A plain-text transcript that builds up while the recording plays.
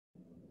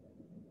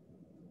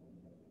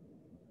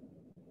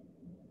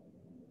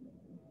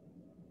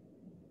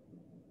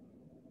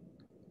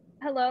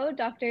Hello,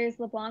 Doctors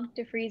LeBlanc,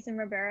 DeVries, and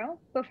Ribeiro.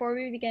 Before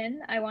we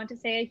begin, I want to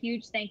say a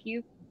huge thank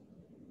you.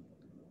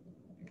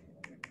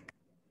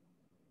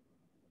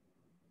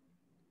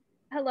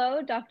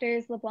 Hello,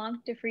 Doctors LeBlanc,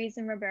 DeVries,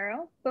 and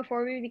Ribeiro.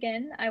 Before we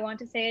begin, I want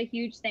to say a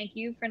huge thank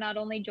you for not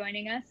only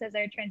joining us as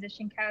our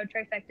Transition Cow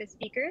Trifecta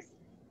speakers,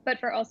 but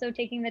for also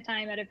taking the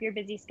time out of your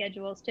busy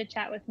schedules to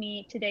chat with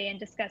me today and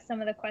discuss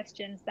some of the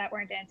questions that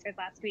weren't answered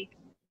last week.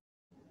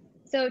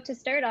 So to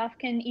start off,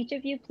 can each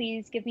of you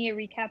please give me a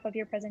recap of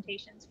your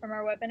presentations from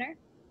our webinar?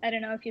 I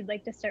don't know if you'd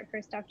like to start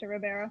first, Dr.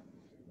 Ribeiro.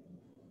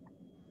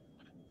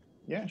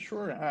 Yeah,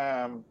 sure.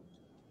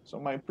 So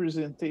my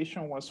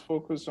presentation was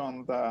focused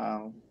on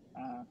the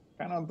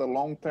kind of the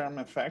long-term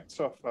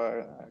effects of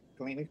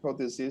clinical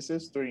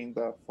diseases during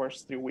the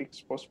first 3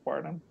 weeks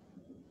postpartum,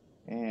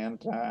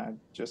 and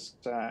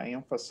just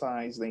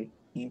emphasize the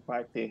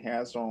impact it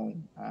has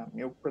on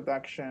milk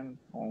production,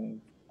 on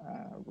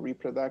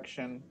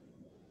reproduction,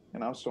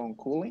 and also on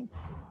cooling.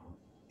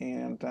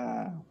 And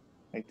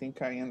I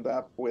think I end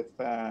up with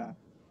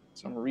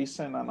some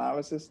recent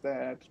analysis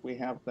that we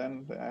have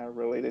done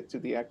related to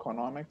the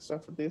economics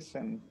of this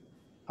and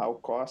how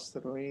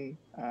costly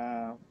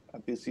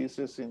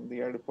diseases in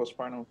the early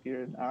postpartum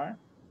period are.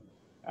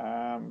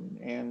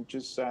 And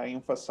just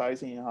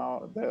emphasizing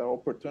how the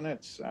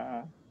opportunities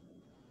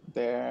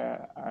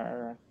there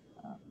are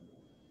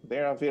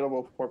they're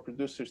available for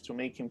producers to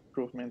make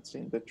improvements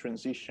in the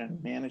transition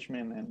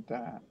management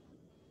and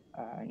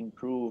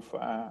improve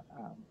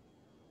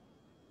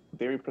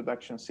dairy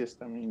production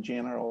system in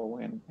general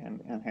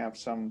and have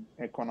some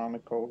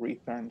economical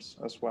returns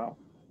as well.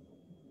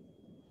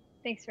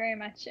 Thanks very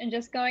much. And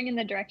just going in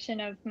the direction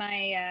of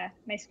my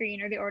my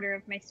screen, or the order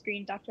of my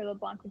screen, Dr.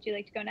 LeBlanc, would you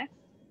like to go next?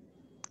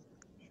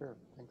 Sure,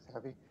 thanks,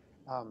 Havie.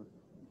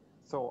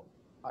 So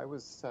I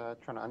was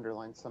trying to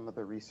underline some of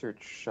the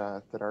research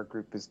that our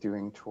group is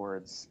doing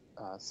towards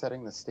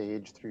setting the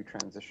stage through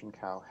transition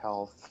cow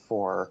health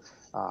for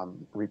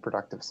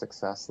reproductive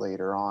success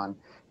later on.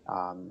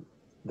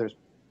 There's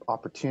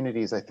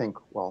opportunities, I think,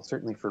 well,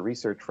 certainly for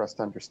research for us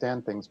to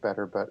understand things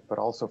better, but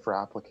also for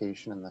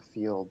application in the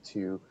field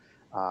to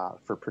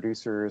for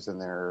producers and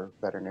their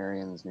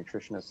veterinarians,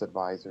 nutritionists,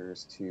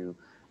 advisors to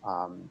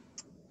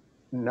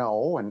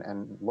know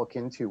and look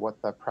into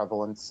what the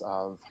prevalence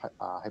of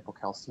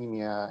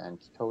hypocalcemia and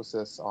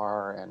ketosis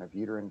are, and of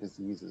uterine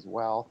disease as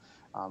well.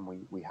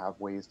 We have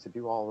ways to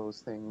do all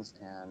those things,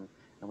 and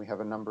we have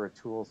a number of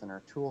tools in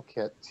our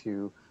toolkit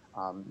to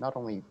not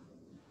only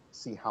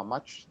see how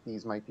much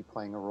these might be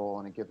playing a role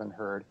in a given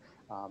herd,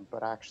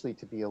 but actually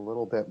to be a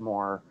little bit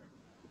more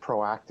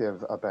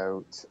proactive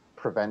about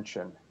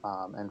prevention.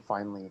 And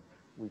finally,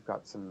 we've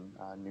got some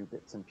new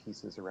bits and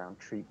pieces around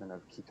treatment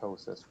of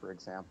ketosis, for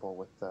example,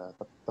 with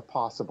the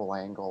possible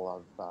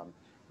angle of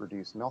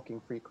reduced milking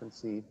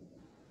frequency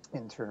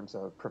in terms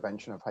of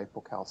prevention of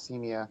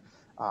hypocalcemia,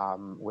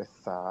 with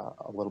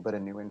a little bit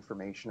of new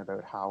information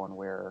about how and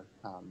where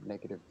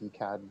negative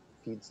DCAD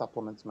feed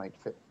supplements might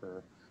fit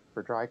for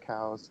dry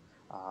cows,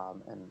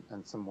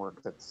 and some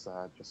work that's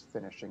just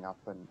finishing up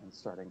and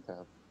starting to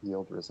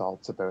yield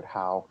results about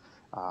how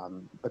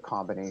the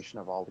combination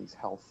of all these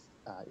health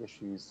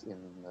issues in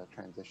the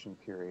transition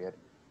period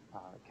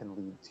can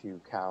lead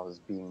to cows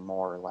being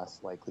more or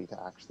less likely to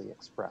actually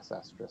express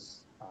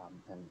estrus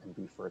and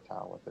be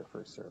fertile at their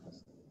first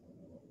service.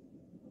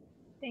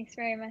 Thanks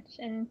very much.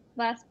 And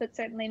last but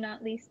certainly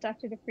not least,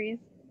 Dr. DeVries.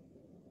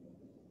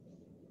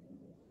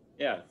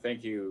 Yeah,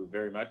 thank you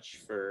very much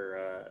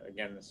for,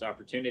 again, this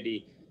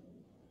opportunity.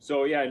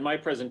 So yeah, in my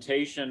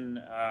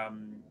presentation,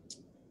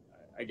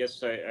 I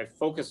guess I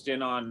focused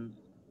in on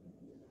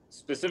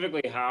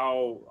specifically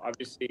how,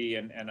 obviously,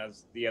 and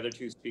as the other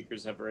two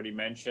speakers have already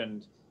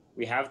mentioned,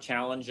 we have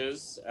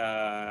challenges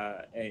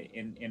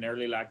in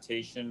early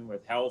lactation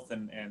with health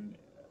and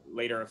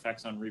later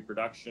effects on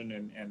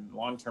reproduction and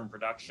long-term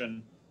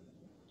production.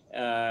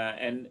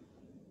 And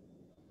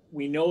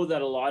we know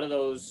that a lot of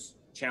those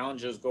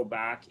challenges go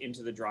back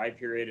into the dry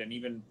period and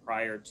even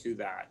prior to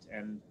that.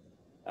 And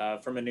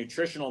from a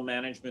nutritional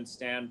management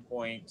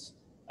standpoint,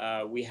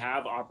 we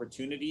have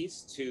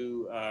opportunities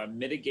to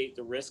mitigate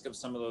the risk of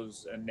some of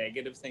those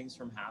negative things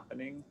from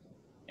happening.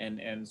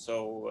 And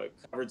so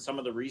covered some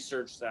of the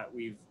research that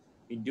we've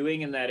been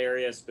doing in that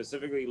area,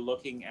 specifically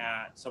looking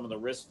at some of the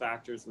risk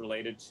factors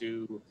related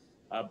to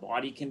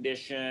body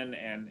condition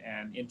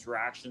and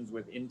interactions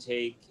with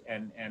intake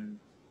and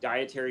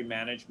dietary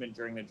management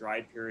during the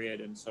dry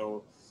period. And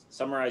so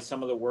summarize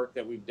some of the work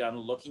that we've done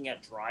looking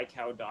at dry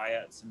cow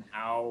diets and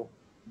how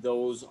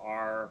those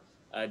are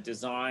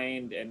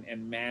designed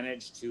and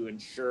managed to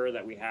ensure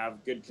that we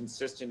have good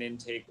consistent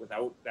intake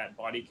without that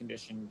body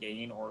condition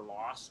gain or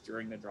loss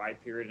during the dry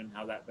period, and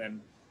how that then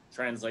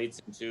translates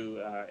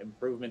into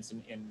improvements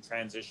in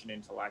transition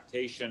into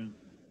lactation.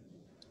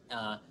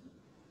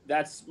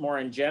 That's more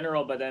in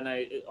general, but then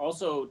I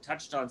also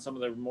touched on some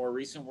of the more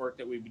recent work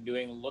that we've been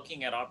doing,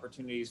 looking at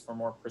opportunities for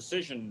more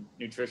precision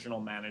nutritional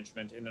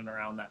management in and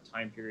around that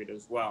time period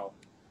as well,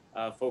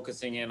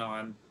 focusing in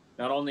on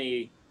not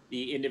only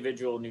the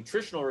individual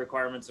nutritional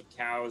requirements of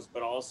cows,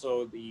 but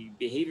also the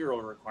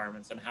behavioral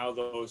requirements and how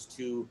those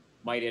two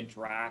might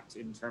interact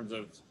in terms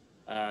of,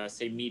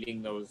 say,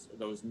 meeting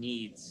those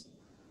needs.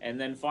 And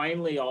then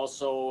finally,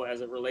 also as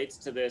it relates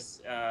to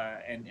this,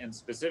 and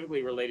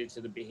specifically related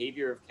to the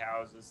behavior of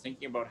cows, is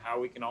thinking about how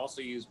we can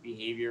also use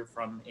behavior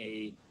from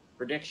a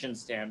prediction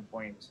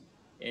standpoint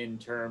in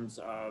terms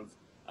of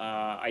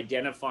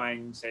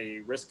identifying, say,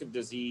 risk of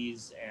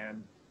disease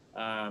and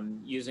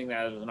using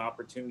that as an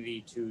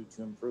opportunity to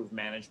improve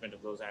management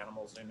of those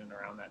animals in and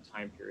around that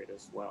time period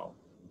as well.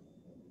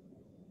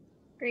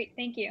 Great,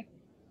 thank you.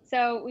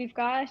 So we've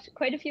got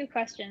quite a few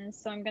questions,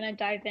 so I'm going to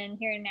dive in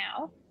here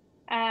now.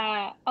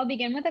 I'll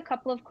begin with a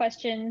couple of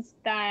questions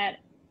that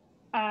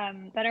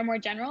are more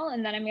general,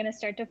 and then I'm going to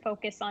start to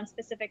focus on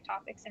specific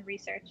topics and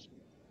research.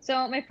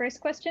 So my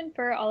first question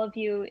for all of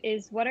you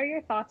is, what are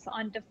your thoughts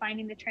on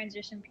defining the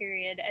transition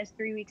period as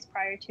 3 weeks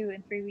prior to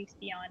and 3 weeks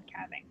beyond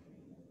calving?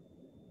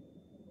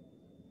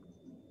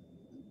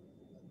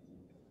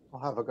 I'll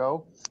have a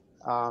go.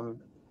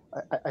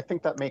 I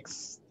think that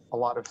makes a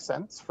lot of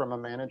sense from a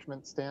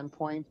management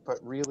standpoint, but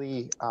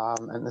really,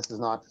 and this is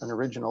not an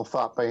original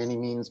thought by any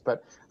means,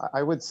 but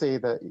I would say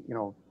that, you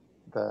know,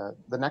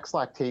 the next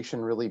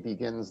lactation really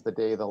begins the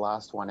day the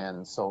last one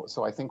ends.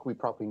 So I think we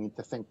probably need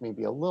to think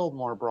maybe a little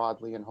more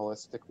broadly and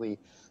holistically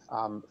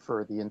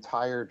for the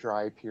entire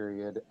dry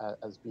period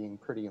as being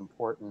pretty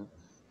important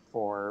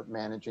for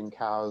managing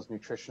cows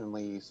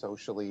nutritionally,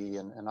 socially,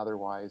 and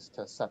otherwise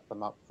to set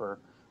them up for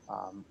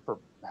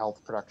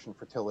health, production,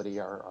 fertility,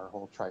 our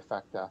whole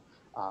trifecta.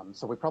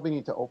 So we probably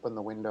need to open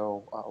the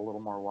window a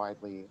little more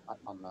widely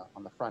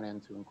on the front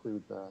end to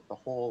include the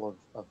whole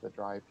of the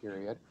dry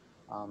period.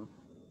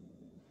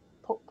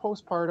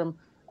 Postpartum,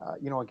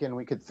 you know, again,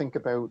 we could think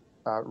about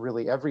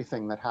really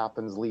everything that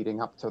happens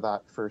leading up to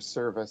that first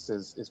service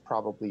is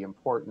probably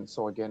important.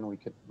 So again,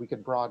 we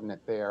could broaden it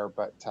there,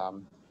 but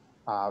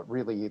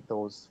really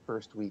those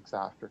first weeks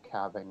after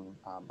calving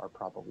are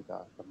probably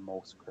the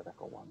most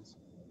critical ones.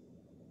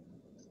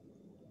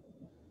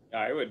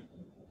 I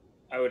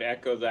would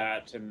echo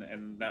that,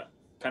 and that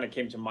kind of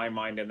came to my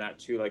mind in that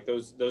too. Like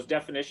those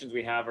definitions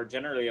we have are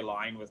generally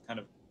aligned with kind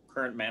of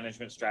current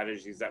management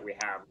strategies that we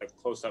have, like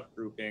close-up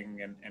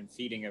grouping and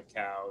feeding of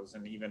cows,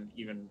 and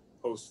even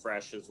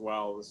post-fresh as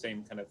well, the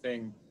same kind of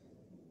thing.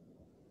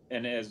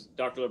 And as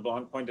Dr.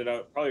 LeBlanc pointed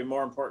out, probably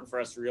more important for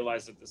us to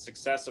realize that the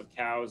success of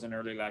cows in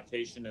early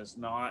lactation is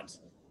not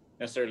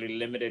necessarily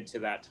limited to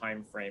that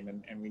time frame,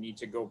 and we need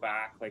to go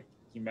back, like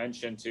he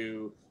mentioned,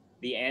 to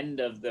the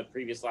end of the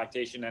previous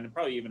lactation and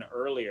probably even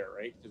earlier,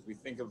 right? Because we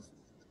think of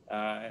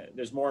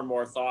there's more and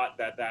more thought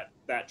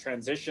that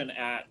transition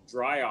at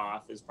dry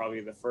off is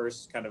probably the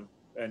first kind of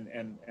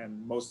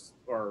and most,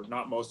 or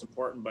not most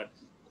important, but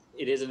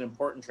it is an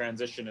important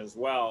transition as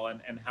well,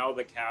 and how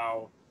the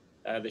cow,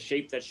 the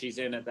shape that she's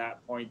in at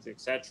that point,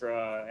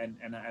 etc.,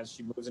 and as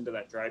she moves into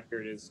that dry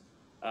period is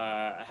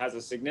has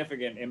a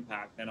significant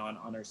impact then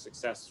on her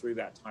success through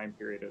that time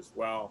period as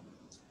well,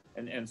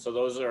 and so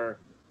those are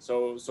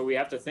so we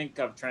have to think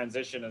of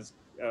transition as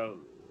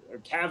or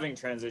calving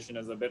transition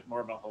as a bit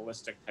more of a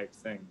holistic type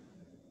thing.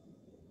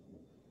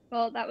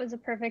 Well, that was a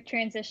perfect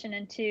transition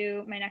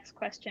into my next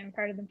question,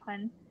 part of the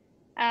pun.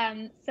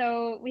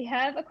 So we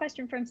have a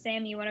question from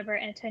Sammy, one of our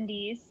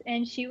attendees,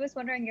 and she was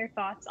wondering your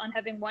thoughts on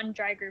having one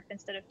dry group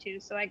instead of two.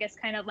 So I guess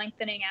kind of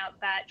lengthening out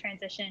that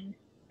transition,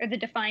 or the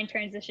defined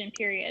transition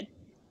period.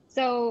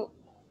 So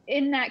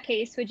in that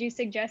case, would you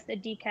suggest a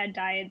DCAD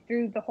diet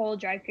through the whole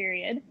dry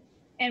period?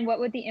 And what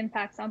would the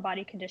impacts on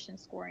body condition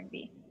scoring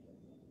be?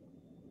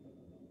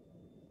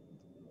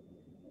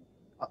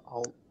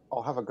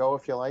 I'll have a go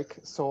if you like.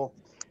 So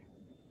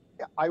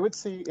I would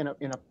say in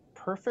a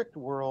perfect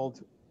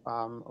world,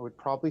 I would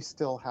probably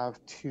still have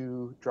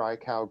two dry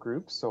cow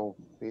groups. So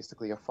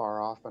basically a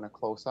far off and a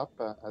close up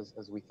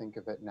as we think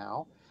of it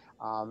now.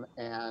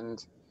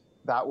 And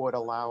that would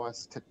allow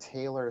us to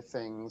tailor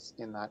things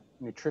in that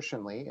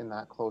nutritionally in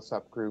that close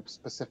up group,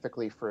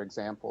 specifically, for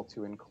example,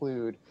 to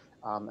include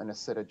an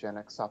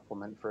acidogenic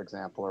supplement, for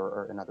example,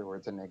 or in other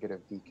words, a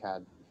negative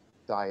DCAD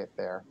diet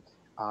there.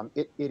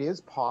 It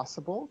is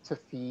possible to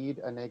feed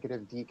a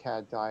negative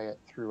DCAD diet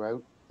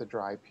throughout the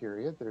dry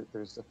period.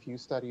 There's a few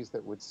studies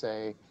that would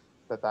say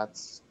that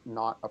that's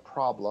not a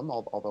problem,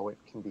 although it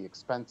can be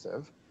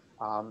expensive.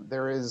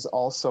 There is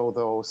also,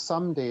 though,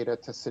 some data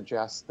to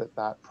suggest that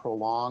that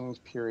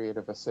prolonged period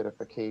of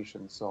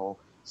acidification, so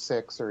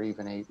 6 or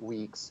even 8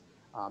 weeks,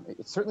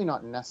 it's certainly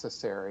not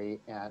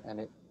necessary, and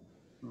it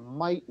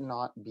might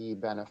not be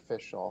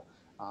beneficial,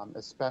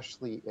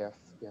 especially if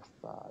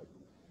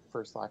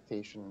first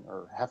lactation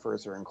or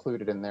heifers are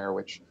included in there,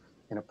 which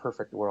in a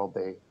perfect world,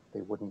 they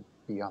wouldn't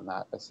be on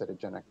that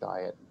acidogenic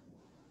diet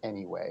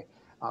anyway.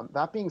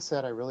 That being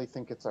said, I really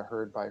think it's a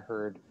herd by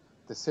herd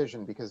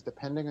decision, because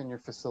depending on your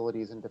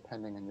facilities and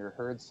depending on your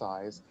herd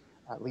size,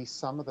 at least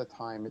some of the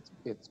time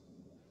it's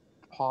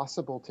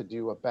possible to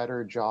do a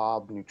better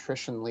job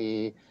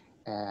nutritionally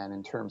and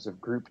in terms of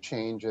group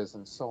changes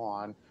and so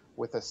on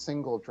with a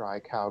single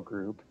dry cow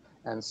group,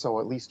 And so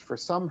at least for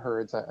some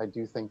herds, I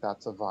do think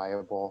that's a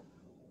viable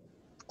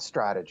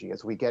strategy.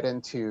 As we get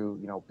into,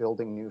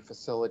 building new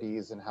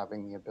facilities and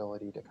having the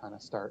ability to kind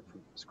of start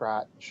from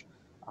scratch,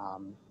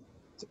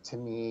 to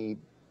me,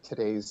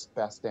 today's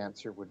best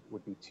answer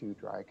would be 2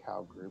 dry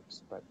cow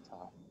groups, but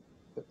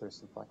there's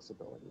some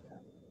flexibility there.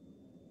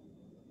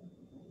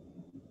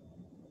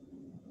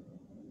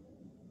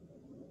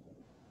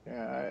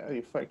 Yeah,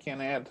 if I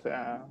can add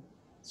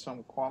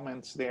some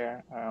comments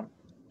there.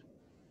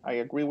 I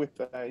agree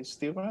with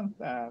Stephen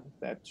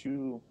that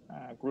 2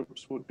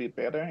 groups would be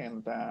better,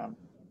 and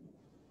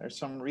there's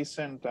some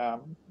recent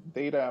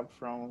data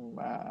from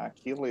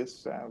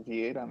Achilles,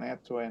 Vieira,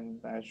 Neto,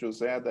 and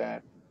José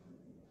that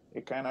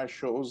it kind of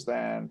shows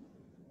that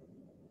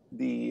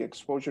the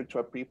exposure to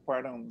a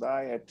prepartum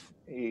diet,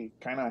 it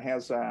kind of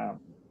has a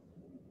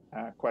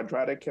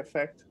quadratic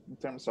effect in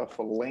terms of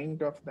the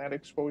length of that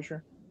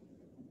exposure.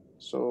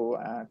 So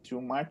too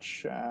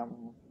much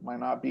might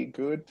not be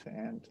good,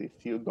 and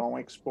if you don't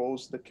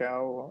expose the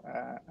cow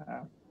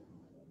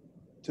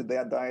to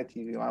that diet,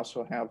 you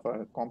also have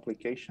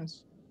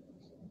complications.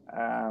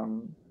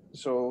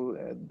 So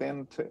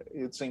then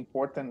it's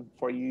important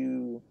for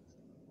you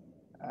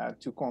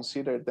to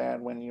consider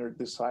that when you're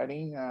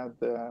deciding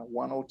the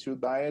 102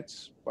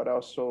 diets, but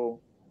also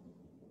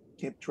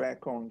keep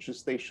track on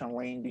gestation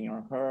length in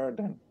your herd,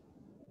 and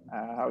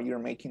how you're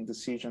making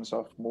decisions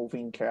of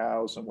moving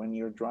cows and when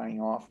you're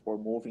drying off or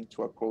moving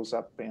to a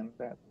close-up pen.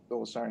 That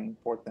those are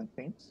important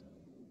things.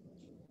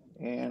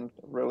 And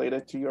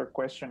related to your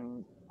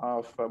question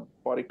of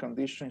body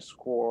conditioning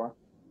score,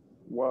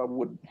 what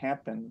would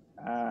happen?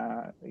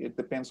 It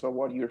depends on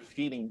what you're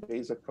feeding,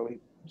 basically.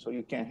 So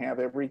you can have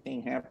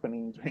everything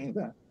happening during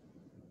the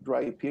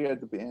dry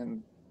period.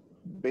 And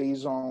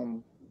based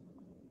on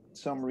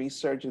some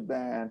research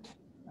that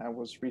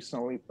was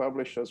recently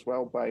published as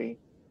well by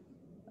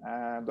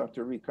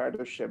Dr.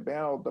 Ricardo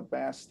Chebel, the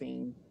best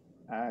thing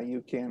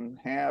you can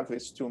have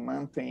is to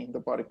maintain the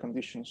body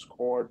conditioning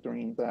score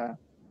during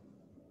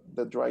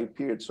the dry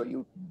period. So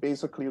you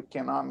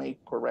cannot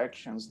make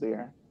corrections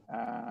there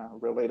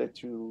related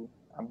to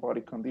a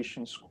body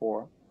conditioning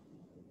score.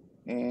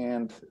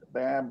 And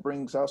that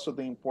brings also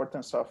the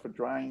importance of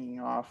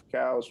drying off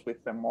cows with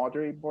a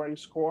moderate body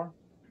score.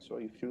 So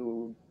if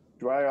you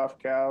dry off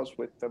cows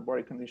with a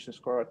body conditioning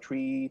score of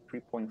 3,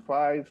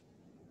 3.5,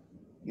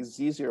 it's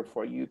easier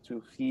for you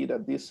to feed a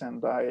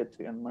decent diet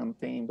and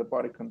maintain the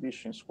body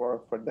conditioning score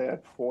for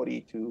that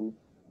 40 to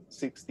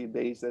 60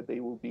 days that they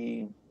will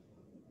be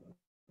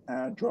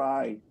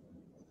dry.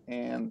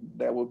 And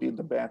that will be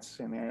the best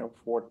scenario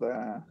for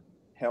the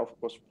health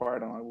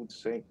postpartum, I would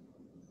say.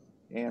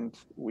 And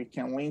we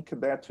can link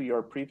that to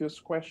your previous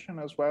question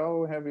as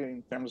well, Havie,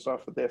 in terms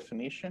of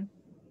definition.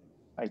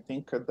 I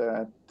think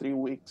that 3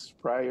 weeks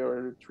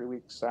prior, 3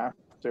 weeks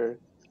after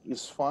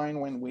is fine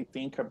when we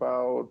think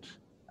about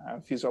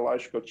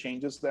physiological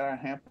changes that are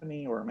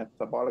happening or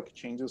metabolic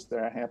changes that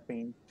are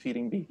happening,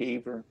 feeding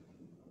behavior.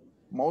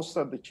 Most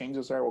of the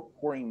changes are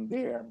occurring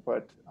there,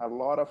 but a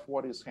lot of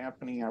what is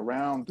happening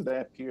around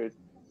that period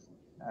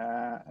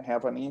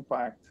have an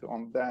impact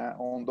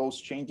on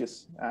those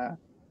changes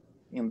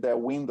in that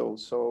window.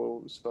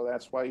 So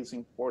that's why it's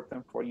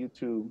important for you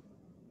to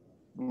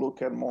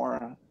look at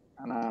more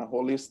on a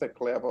holistic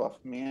level of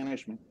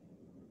management.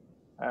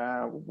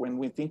 When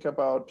we think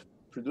about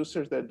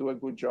producers that do a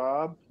good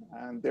job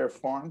and their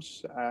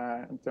farms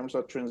in terms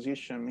of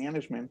transition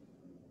management,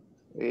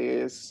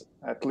 is,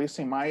 at least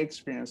in my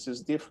experience,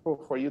 is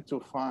difficult for you to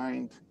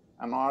find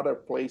another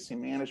place in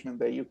management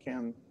that you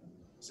can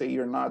say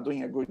you're not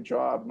doing a good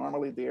job.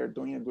 Normally they are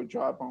doing a good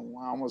job on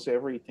almost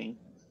everything.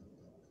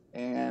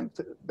 And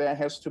that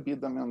has to be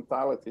the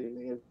mentality.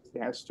 It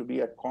has to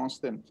be a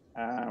constant,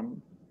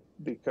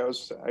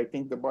 because I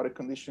think the body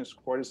conditioning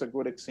score is a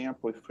good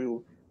example. If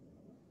you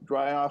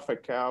dry off a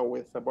cow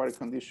with a body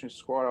conditioning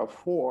score of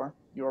 4,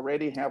 you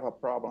already have a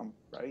problem,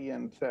 right?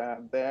 And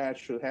that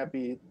should have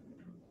been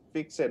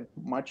fixed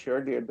much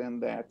earlier than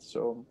that.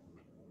 So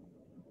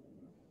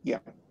yeah,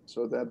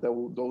 so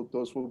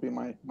those will be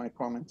my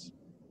comments.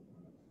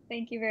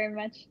 Thank you very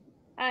much.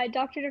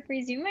 Dr.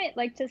 DeVries, you might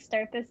like to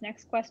start this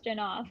next question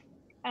off.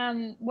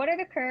 What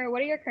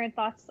are your current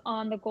thoughts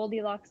on the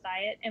Goldilocks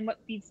diet, and what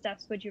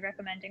feedstuffs would you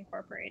recommend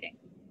incorporating?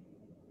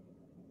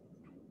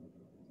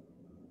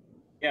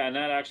 Yeah, and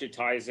that actually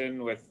ties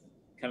in with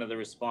kind of the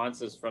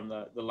responses from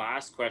the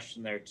last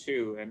question there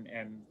too,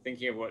 and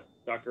thinking of what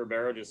Dr.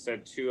 Ribeiro just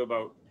said too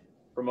about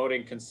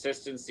promoting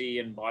consistency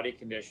in body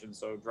condition.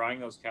 So drying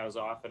those cows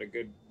off at a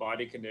good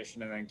body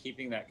condition and then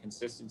keeping that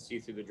consistency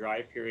through the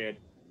dry period.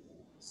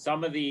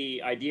 Some of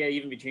the idea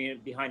even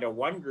behind a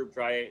one group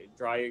dry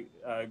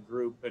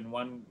group and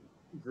one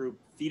group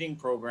feeding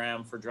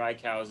program for dry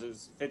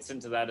cows fits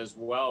into that as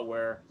well,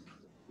 where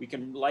we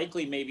can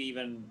likely maybe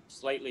even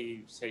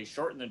slightly say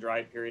shorten the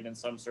dry period in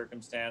some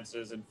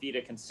circumstances and feed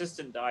a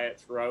consistent diet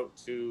throughout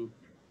to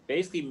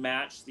basically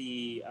match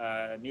the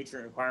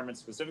nutrient requirements,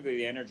 specifically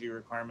the energy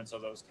requirements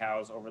of those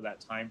cows over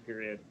that time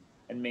period,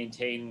 and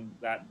maintain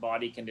that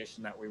body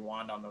condition that we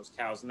want on those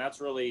cows. And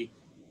that's really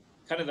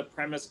kind of the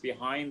premise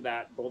behind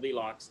that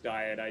Goldilocks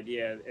diet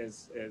idea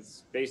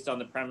is based on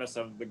the premise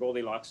of the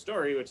Goldilocks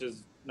story, which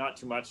is not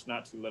too much,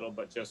 not too little,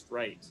 but just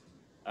right.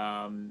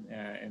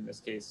 In this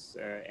case,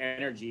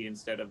 energy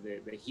instead of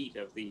the heat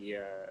of the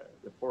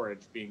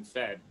porridge being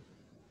fed.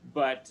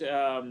 But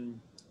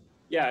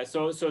yeah,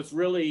 so it's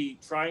really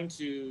trying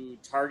to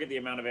target the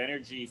amount of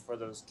energy for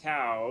those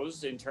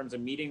cows in terms of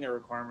meeting their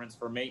requirements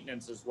for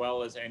maintenance, as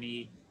well as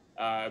any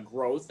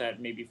growth that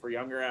maybe for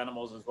younger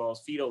animals, as well as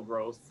fetal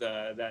growth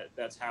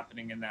that's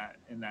happening in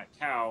that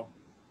cow.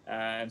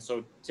 And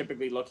so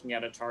typically looking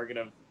at a target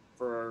of,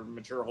 for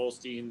mature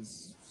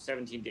Holsteins,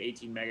 17 to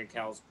 18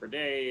 megacals per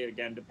day,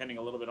 again, depending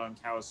a little bit on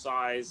cow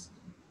size.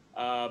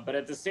 But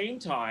at the same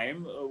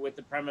time, with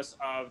the premise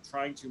of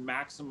trying to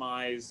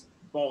maximize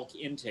bulk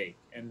intake,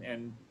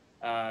 and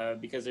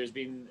because there's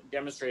been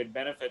demonstrated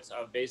benefits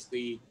of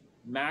basically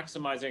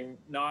maximizing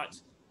not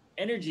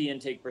energy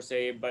intake per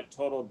se, but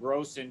total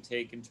gross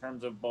intake in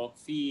terms of bulk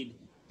feed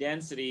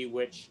density,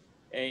 which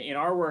in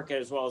our work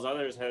as well as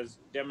others has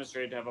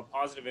demonstrated to have a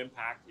positive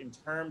impact in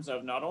terms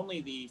of not only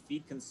the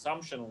feed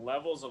consumption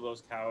levels of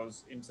those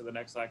cows into the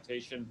next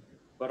lactation,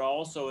 but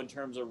also in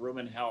terms of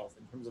rumen health,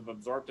 in terms of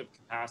absorptive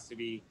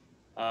capacity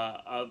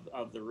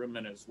of the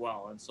rumen as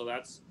well. And so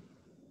that's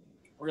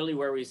really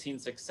where we've seen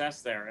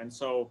success there. And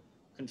so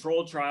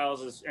controlled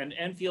trials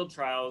and field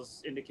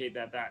trials indicate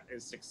that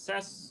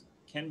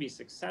can be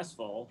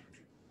successful.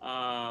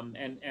 And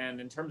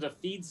in terms of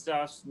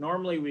feedstuffs,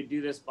 normally we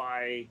do this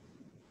by,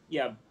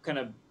 kind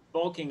of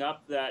bulking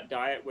up that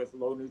diet with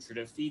low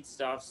nutritive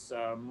feedstuffs.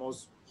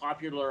 Most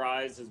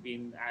popularized has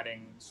been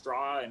adding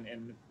straw, and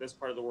in this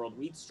part of the world,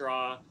 wheat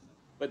straw.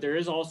 But there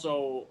is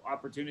also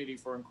opportunity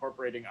for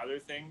incorporating other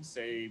things,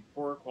 say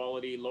poor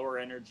quality, lower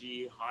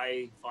energy,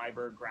 high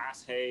fiber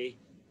grass hay.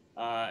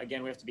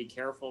 Again, we have to be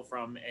careful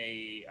from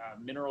a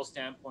mineral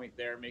standpoint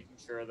there, making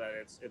sure that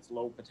it's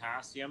low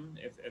potassium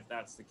if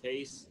that's the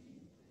case.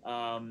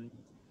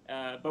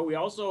 But we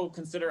also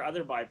consider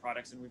other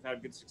byproducts, and we've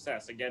had good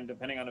success, again,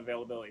 depending on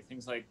availability.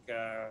 Things like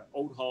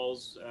oat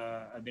hulls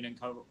have been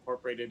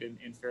incorporated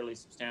in fairly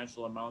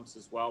substantial amounts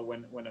as well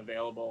when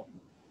available,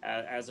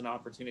 as an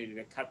opportunity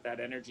to cut that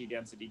energy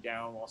density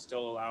down while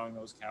still allowing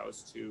those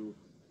cows to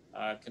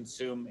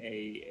consume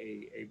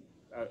a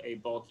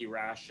bulky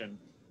ration.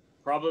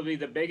 Probably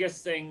the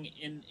biggest thing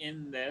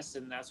in this,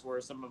 and that's where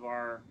some of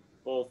our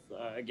both,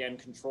 again,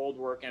 controlled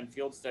work and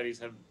field studies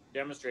have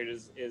demonstrated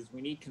is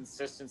we need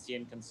consistency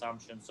in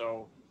consumption.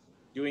 So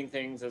doing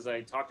things, as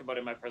I talked about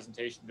in my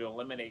presentation, to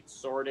eliminate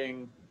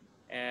sorting,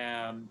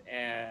 and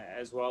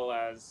as well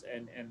as,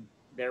 and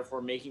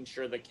therefore making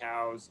sure the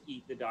cows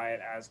eat the diet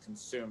as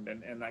consumed.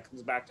 And that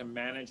comes back to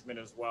management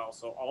as well.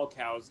 So all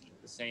cows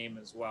eat the same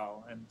as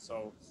well. And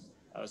so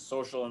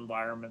social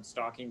environment,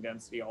 stocking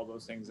density, all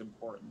those things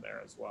important there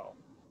as well.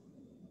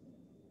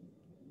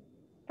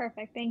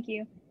 Perfect, thank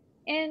you.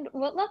 And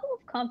what level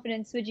of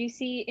confidence would you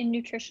see in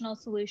nutritional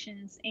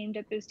solutions aimed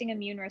at boosting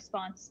immune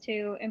response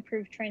to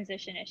improve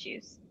transition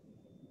issues?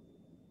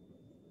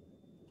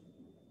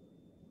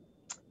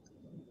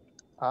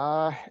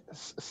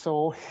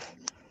 So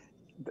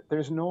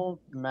there's no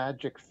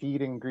magic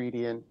feed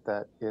ingredient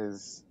that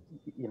is,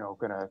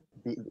 going to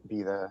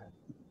be the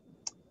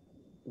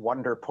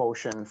wonder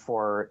potion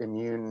for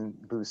immune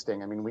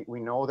boosting. I mean, we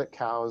know that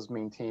cows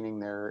maintaining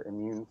their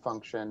immune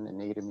function,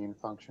 innate immune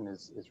function,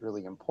 is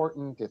really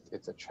important.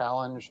 It's a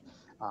challenge.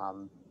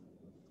 On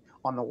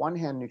the one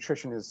hand,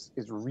 nutrition is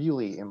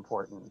really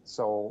important.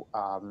 So,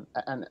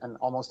 and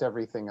almost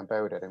everything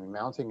about it. I mean,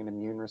 mounting an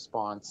immune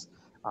response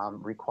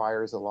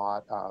requires a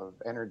lot of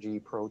energy,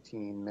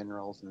 protein,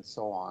 minerals, and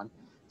so on.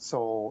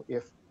 So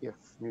if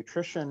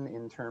nutrition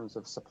in terms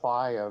of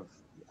supply of,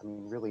 I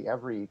mean, really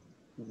every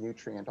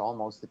nutrient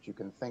almost that you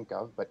can think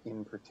of, but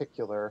in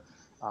particular,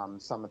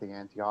 some of the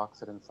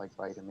antioxidants like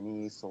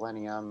vitamin E,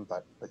 selenium,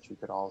 but you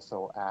could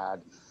also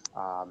add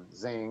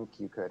zinc,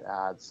 you could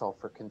add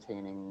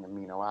sulfur-containing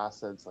amino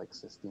acids like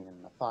cysteine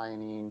and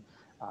methionine,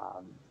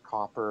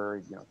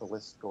 copper, the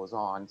list goes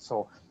on.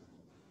 So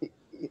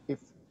if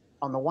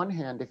on the one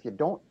hand, if you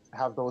don't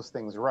have those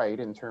things right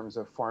in terms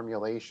of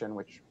formulation,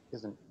 which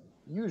isn't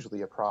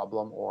usually a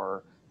problem,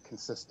 or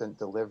consistent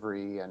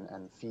delivery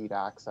and feed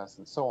access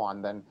and so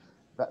on, then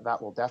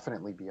that will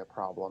definitely be a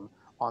problem.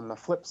 On the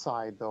flip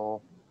side,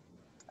 though,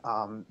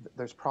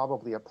 there's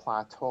probably a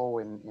plateau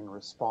in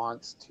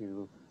response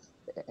to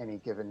any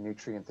given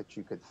nutrient that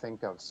you could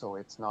think of. So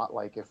it's not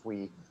like if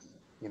we,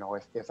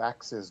 if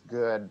X is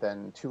good,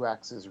 then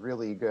 2X is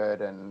really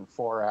good and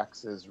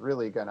 4X is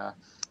really gonna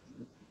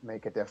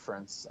make a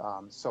difference.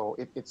 So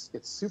it's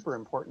super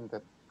important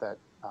that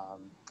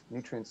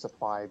nutrient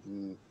supply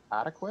be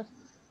adequate,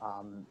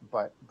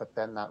 but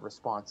then that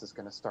response is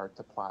going to start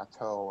to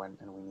plateau, and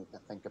we need to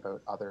think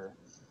about other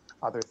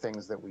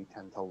things that we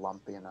tend to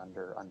lump in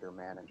under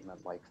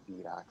management, like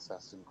feed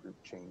access and group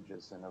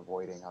changes and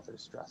avoiding other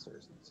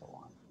stressors and so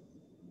on.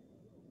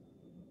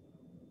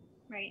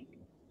 Right.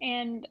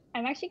 And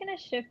I'm actually going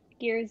to shift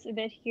gears a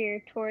bit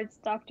here towards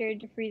Dr.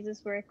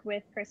 DeVries' work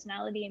with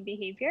personality and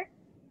behavior.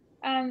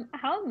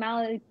 How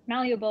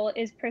malleable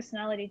is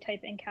personality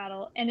type in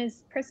cattle? And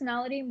is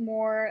personality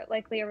more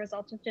likely a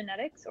result of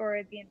genetics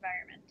or the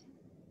environment?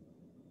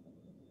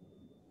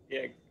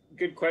 Yeah,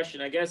 good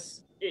question. I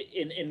guess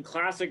in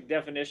classic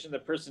definition, the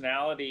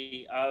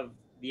personality of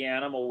the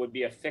animal would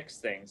be a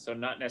fixed thing, so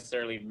not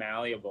necessarily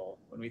malleable.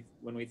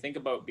 When we think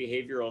about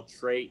behavioral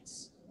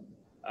traits,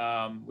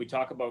 we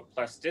talk about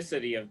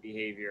plasticity of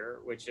behavior,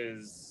 which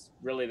is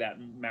really that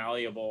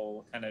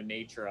malleable kind of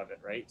nature of it,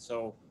 right?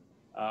 So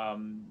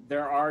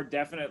there are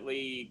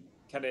definitely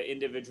kind of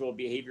individual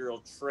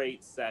behavioral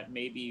traits that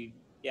may be,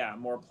 yeah,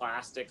 more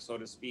plastic, so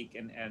to speak,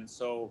 and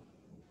so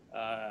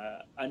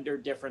under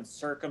different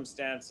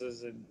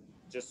circumstances, and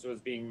just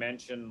was being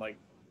mentioned, like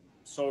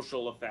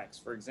social effects,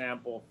 for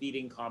example,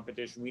 feeding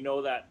competition. We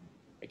know that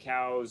a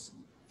cow's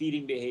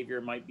feeding behavior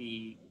might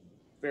be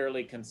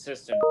fairly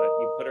consistent, but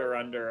you put her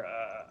under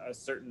a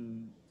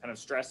certain kind of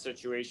stress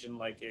situation,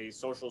 like a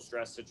social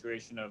stress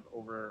situation of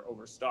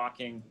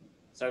overstocking,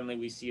 suddenly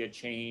we see a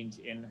change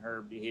in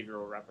her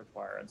behavioral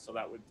repertoire. And so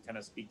that would kind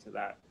of speak to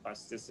that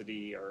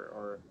plasticity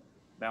or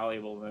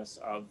malleableness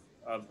of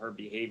her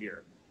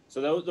behavior.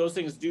 So those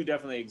things do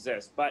definitely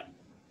exist, but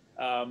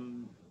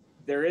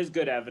there is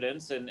good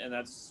evidence, and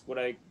that's what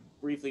I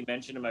briefly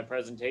mentioned in my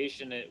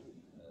presentation,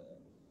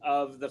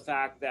 of the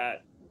fact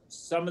that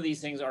some of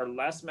these things are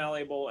less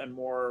malleable and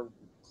more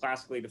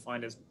classically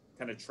defined as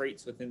kind of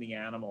traits within the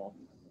animal.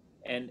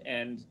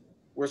 And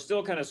we're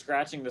still kind of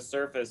scratching the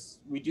surface.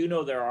 We do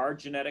know there are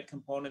genetic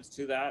components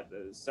to that.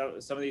 So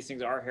some of these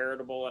things are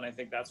heritable, and I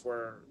think that's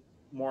where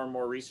more and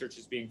more research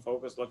is being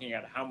focused, looking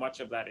at how much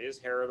of that is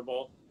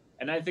heritable.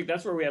 And I think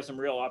that's where we have some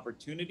real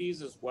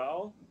opportunities as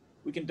well.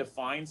 We can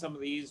define some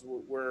of these.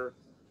 We're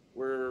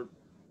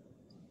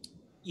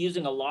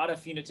using a lot of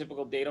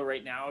phenotypical data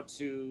right now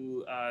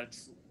to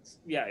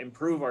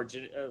improve our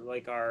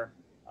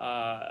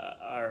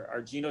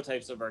our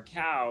genotypes of our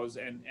cows,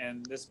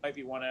 and this might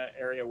be one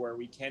area where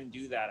we can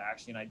do that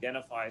actually, and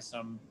identify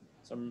some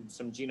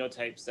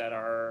genotypes that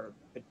are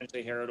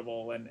potentially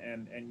heritable,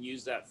 and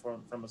use that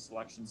from a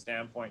selection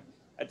standpoint.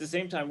 At the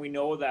same time, we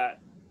know that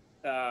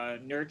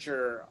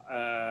nurture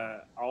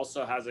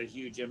also has a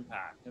huge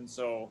impact, and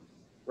so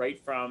right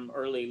from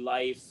early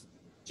life,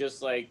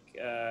 just like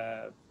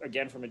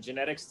again from a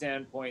genetic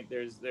standpoint,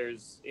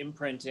 there's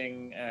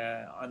imprinting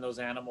on those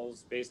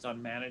animals based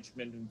on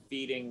management and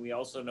feeding. We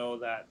also know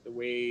that the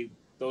way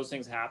those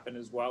things happen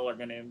as well are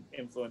going to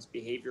influence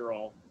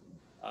behavioral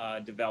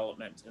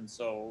development, and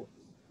so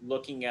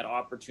looking at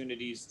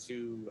opportunities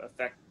to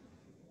affect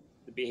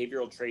the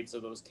behavioral traits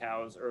of those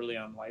cows early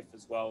on life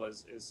as well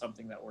is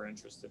something that we're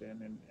interested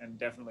in, and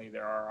definitely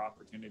there are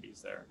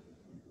opportunities there.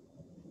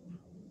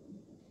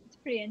 It's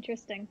pretty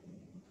interesting.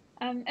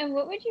 And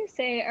what would you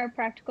say are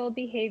practical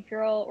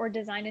behavioral or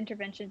design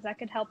interventions that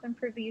could help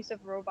improve the use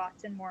of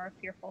robots in more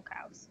fearful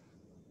cows?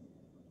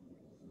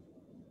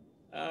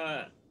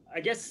 I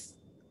guess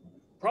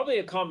probably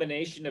a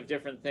combination of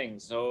different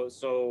things.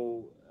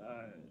 So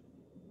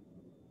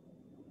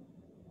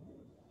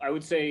I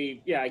would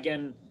say, yeah,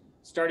 again,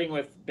 starting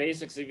with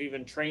basics of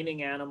even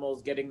training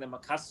animals, getting them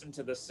accustomed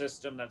to the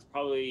system, that's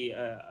probably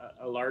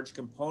a large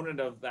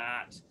component of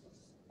that.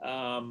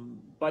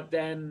 But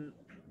then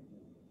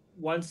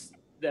once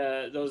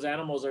those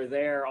animals are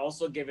there,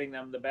 also giving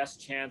them the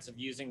best chance of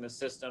using the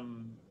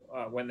system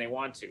when they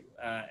want to.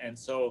 And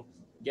so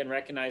again,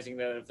 recognizing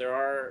that if there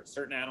are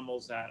certain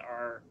animals that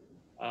are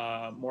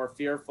more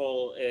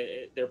fearful,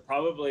 they're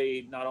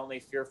probably not only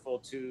fearful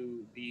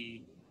to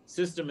the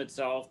system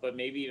itself, but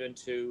maybe even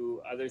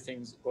to other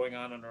things going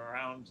on and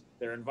around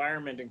their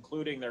environment,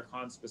 including their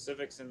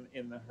conspecifics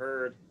in the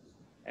herd.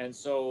 And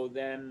so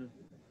then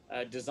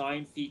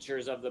design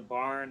features of the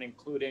barn,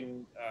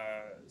 including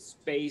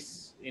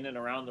space in and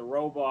around the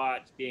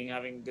robot,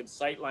 having good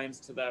sight lines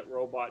to that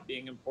robot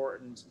being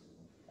important.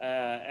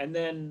 And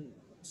then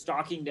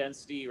stocking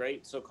density,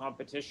 right? So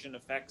competition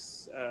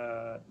affects,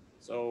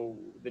 so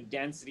the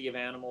density of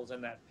animals in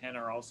that pen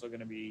are also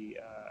going to be,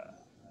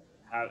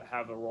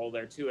 have a role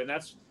there too. And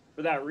that's,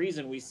 for that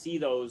reason, we see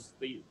those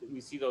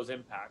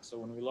impacts. So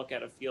when we look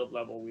at a field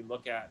level, we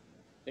look at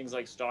things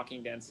like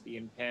stocking density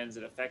in pens.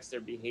 It affects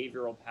their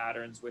behavioral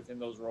patterns within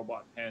those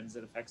robot pens.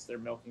 It affects their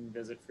milking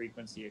visit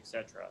frequency,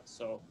 etc.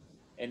 So,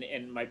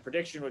 and my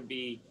prediction would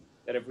be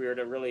that if we were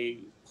to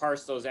really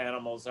parse those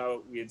animals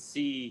out, we'd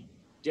see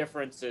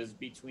differences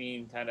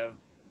between kind of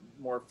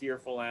more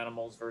fearful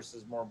animals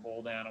versus more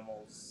bold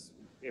animals,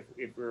 if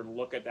we were to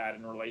look at that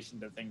in relation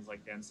to things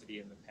like density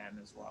in the pen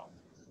as well.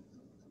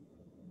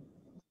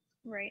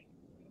 Right.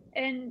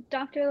 And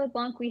Dr.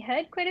 LeBlanc, we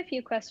had quite a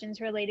few questions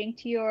relating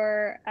to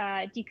your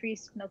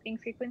decreased milking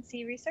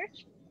frequency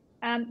research.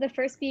 The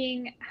first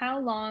being, how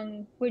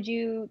long would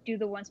you do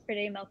the once per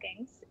day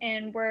milkings?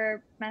 And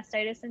were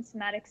mastitis and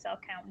somatic cell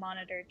count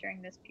monitored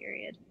during this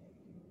period?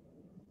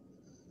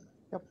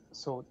 Yep.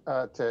 So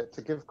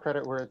to give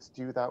credit where it's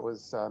due, that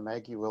was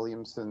Maggie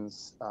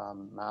Williamson's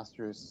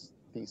master's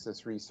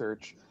thesis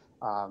research,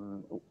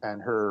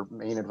 and her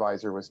main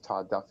advisor was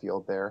Todd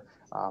Duffield there.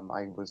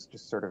 I was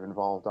just sort of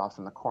involved off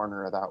in the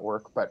corner of that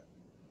work, but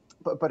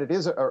but it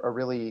is a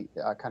really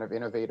kind of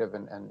innovative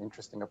and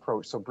interesting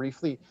approach. So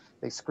briefly,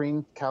 they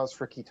screened cows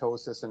for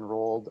ketosis,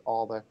 enrolled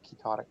all the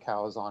ketotic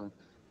cows on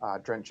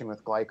drenching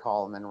with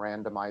glycol, and then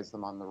randomized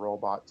them on the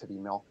robot to be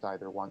milked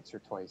either once or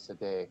twice a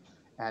day.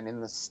 And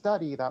in the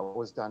study, that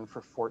was done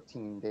for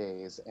 14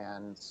 days.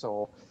 And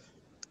so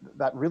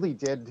that really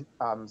did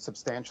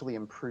substantially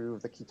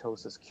improve the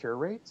ketosis cure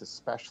rates,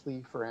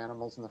 especially for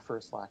animals in the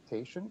first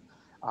lactation.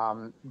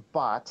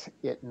 But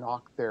it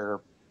knocked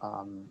their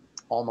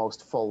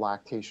almost full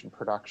lactation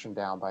production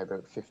down by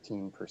about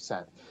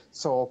 15%.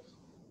 So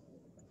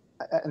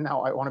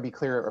now I want to be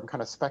clear, I'm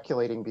kind of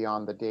speculating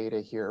beyond the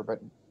data here, but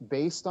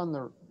based on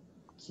the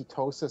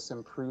ketosis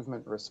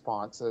improvement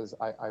responses,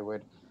 I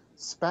would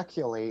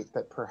speculate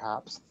that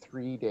perhaps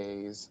 3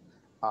 days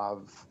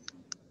of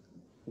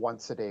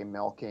once a day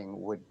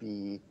milking would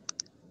be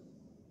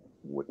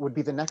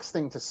the next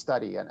thing to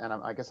study. And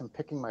I guess I'm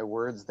picking my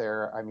words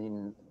there. I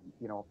mean,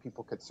 you know,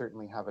 people could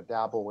certainly have a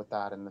dabble with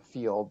that in the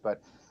field,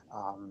 but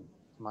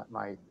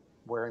my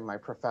wearing my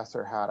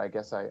professor hat, I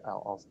guess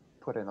I'll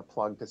put in a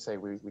plug to say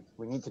we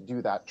need to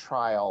do that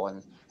trial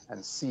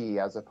and see,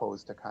 as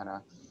opposed to kind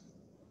of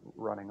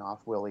running off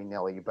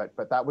willy-nilly.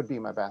 But that would be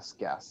my best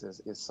guess,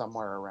 is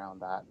somewhere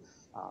around that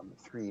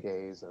 3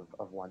 days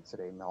of once a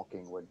day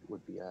milking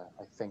would be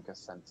I think a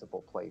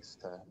sensible place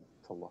to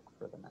look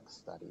for the next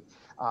study.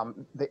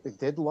 They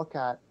did look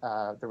at,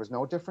 there was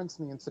no difference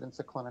in the incidence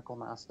of clinical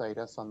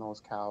mastitis on those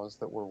cows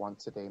that were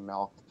once a day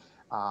milked,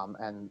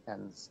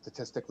 and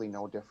statistically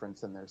no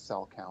difference in their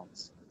cell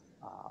counts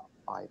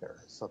either.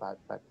 So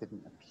that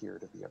didn't appear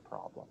to be a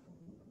problem.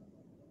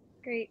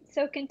 Great.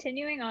 So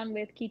continuing on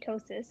with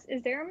ketosis,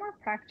 is there a more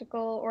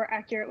practical or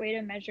accurate way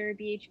to measure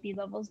BHB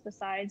levels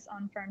besides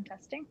on-farm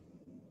testing?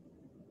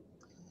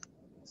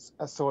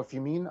 So if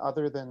you mean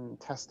other than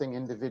testing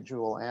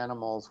individual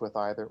animals with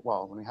either,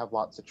 well, when we have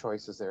lots of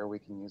choices there, we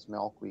can use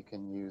milk, we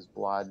can use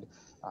blood,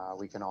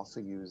 we can also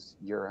use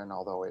urine,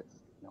 although if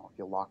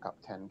you lock up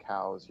 10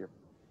 cows, you're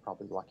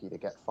probably lucky to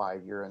get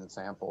 5 urine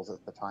samples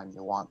at the time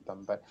you want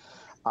them. But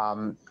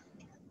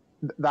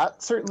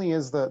that certainly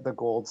is the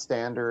gold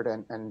standard,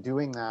 and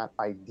doing that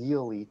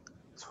ideally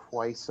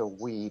twice a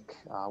week.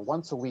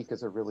 Once a week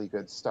is a really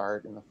good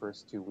start in the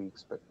first 2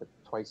 weeks, but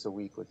twice a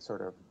week would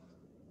sort of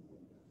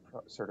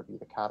be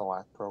the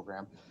Cadillac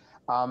program.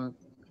 I'm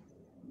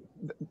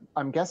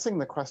guessing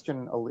the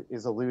question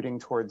is alluding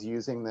towards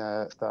using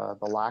the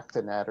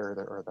Lactanet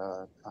or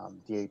the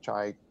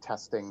DHI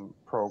testing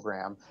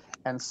program.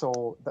 And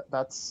so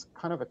that's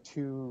kind of a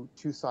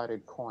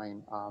two-sided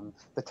coin.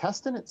 The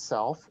test in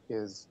itself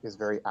is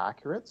very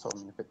accurate. So I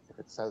mean, if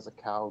it says a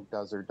cow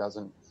does or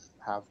doesn't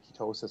have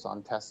ketosis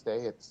on test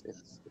day, it's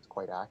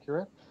quite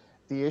accurate.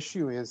 The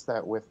issue is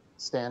that with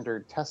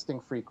standard testing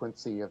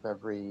frequency of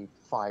every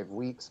 5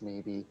 weeks,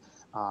 maybe,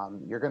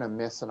 you're going to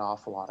miss an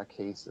awful lot of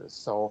cases.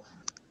 So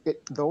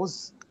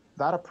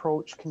that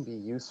approach can be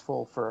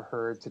useful for a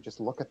herd to just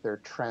look at their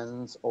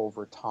trends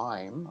over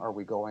time. Are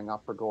we going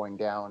up or going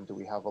down? Do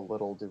we have a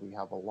little? Do we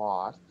have a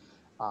lot?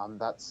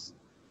 That's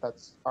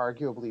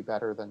arguably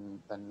better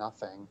than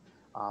nothing.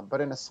 But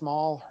in a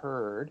small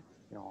herd,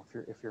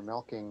 if you're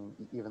milking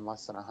even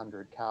less than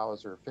 100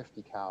 cows or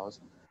 50 cows,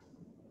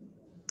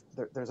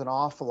 there's an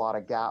awful lot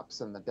of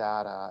gaps in the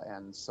data,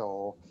 and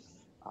so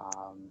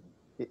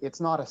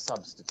it's not a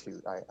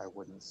substitute, I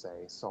wouldn't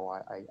say. So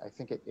I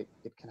think it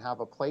can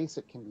have a place.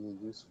 It can be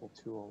a useful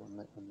tool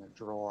in the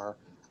drawer,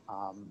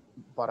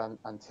 but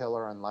until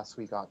or unless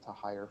we got to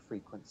higher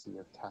frequency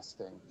of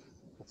testing,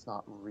 it's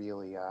not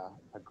really a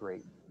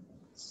great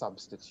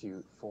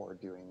substitute for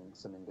doing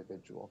some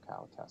individual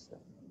cow testing.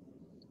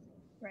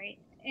 Right.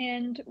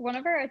 And one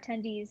of our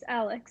attendees,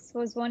 Alex,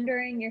 was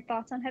wondering your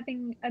thoughts on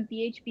having a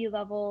BHB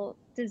level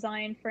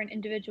designed for an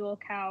individual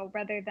cow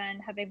rather than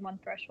having one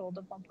threshold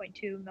of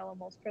 1.2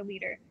 millimoles per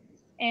liter.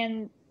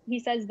 And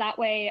he says that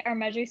way our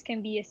measures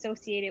can be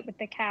associated with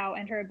the cow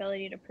and her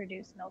ability to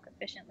produce milk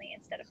efficiently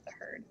instead of the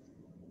herd.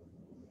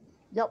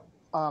 Yep.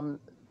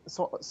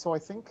 So I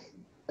think,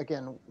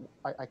 again,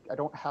 I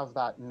don't have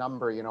that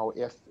number,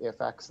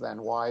 if X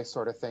then Y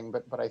sort of thing,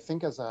 but I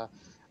think as a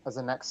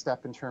next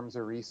step in terms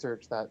of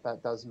research,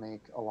 that does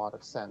make a lot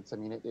of sense. I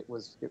mean, it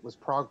was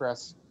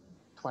progress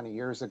 20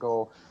 years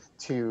ago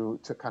to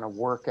kind of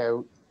work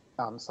out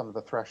some of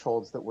the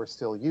thresholds that we're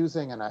still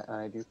using, and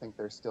I do think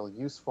they're still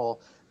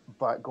useful.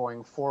 But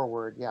going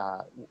forward,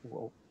 yeah,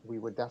 we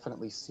would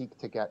definitely seek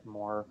to get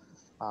more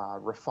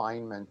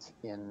refinement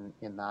in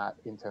that,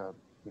 into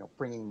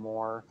bringing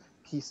more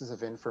pieces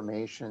of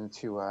information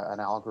to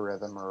an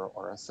algorithm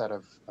or a set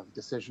of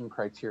decision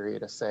criteria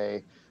to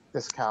say,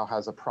 this cow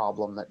has a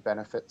problem that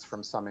benefits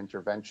from some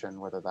intervention,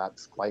 whether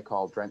that's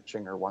glycol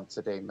drenching or once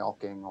a day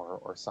milking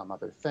or some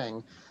other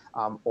thing,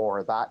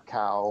 or that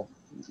cow,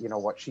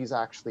 what she's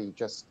actually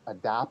just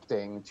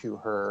adapting to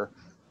her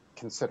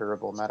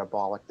considerable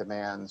metabolic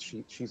demands.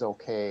 She's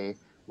okay.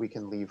 We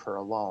can leave her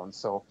alone.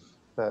 So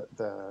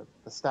the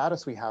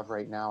status we have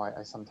right now,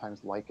 I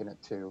sometimes liken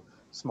it to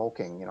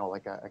smoking.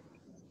 Like a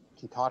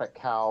ketotic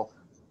cow,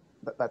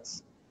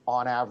 that's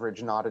on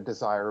average, not a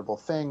desirable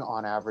thing.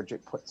 On average,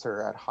 it puts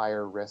her at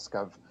higher risk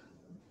of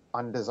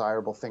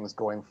undesirable things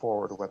going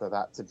forward, whether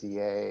that's a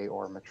DA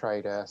or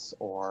metritis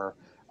or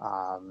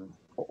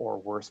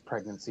worse,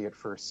 pregnancy at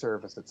first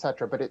service,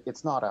 etc. But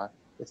it's not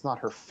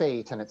her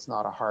fate, and it's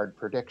not a hard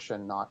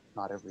prediction. Not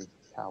every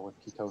cow with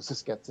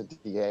ketosis gets a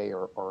DA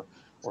or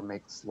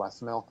makes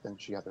less milk than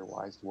she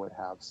otherwise would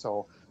have.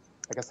 So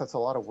I guess that's a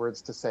lot of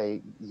words to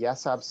say.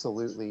 Yes,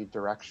 absolutely.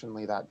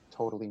 Directionally, that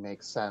totally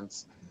makes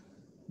sense.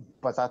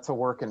 But that's a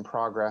work in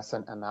progress,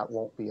 and that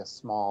won't be a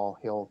small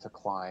hill to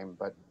climb.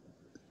 But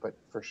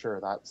for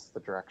sure, that's the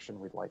direction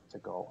we'd like to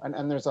go.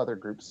 And there's other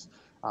groups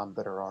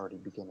that are already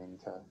beginning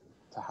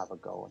to have a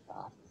go at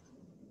that.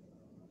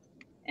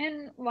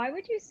 And why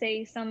would you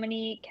say so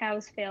many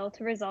cows fail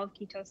to resolve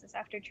ketosis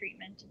after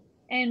treatment?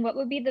 And what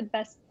would be the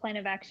best plan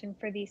of action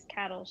for these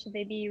cattle? Should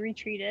they be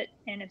retreated?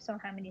 And if so,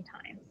 how many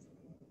times?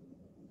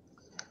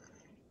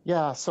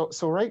 Yeah,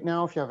 so right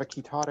now, if you have a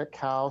ketotic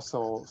cow,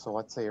 so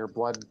let's say your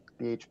blood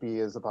BHB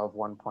is above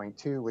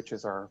 1.2, which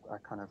is our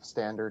kind of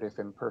standard, if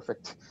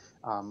imperfect,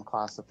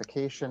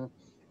 classification,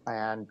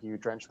 and you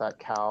drench that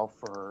cow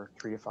for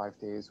 3 to 5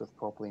 days with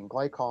propylene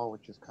glycol,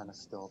 which is kind of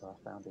still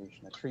the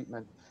foundation of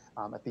treatment.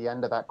 At the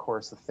end of that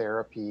course of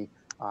therapy,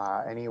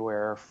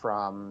 anywhere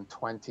from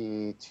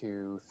 20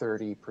 to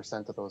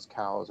 30% of those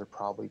cows are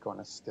probably going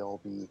to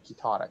still be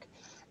ketotic.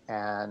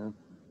 And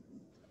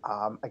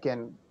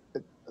again,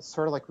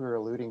 sort of like we were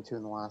alluding to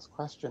in the last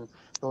question,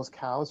 those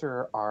cows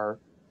are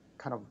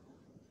kind of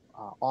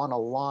on a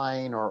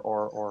line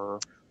or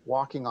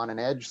walking on an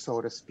edge,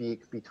 so to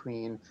speak,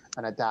 between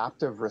an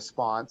adaptive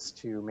response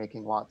to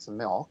making lots of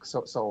milk.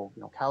 So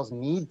cows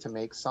need to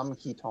make some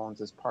ketones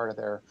as part of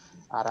their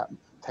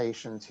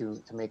adaptation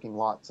to making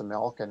lots of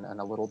milk and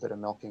a little bit of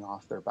milking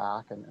off their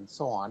back and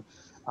so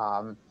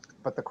on.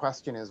 But the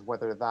question is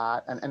whether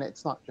that, and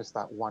it's not just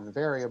that one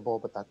variable,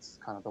 but that's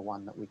kind of the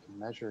one that we can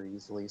measure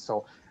easily.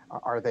 So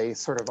are they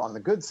sort of on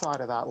the good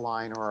side of that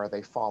line, or are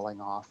they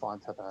falling off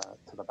onto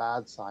the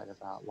bad side of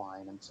that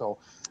line? And so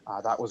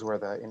that was where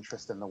the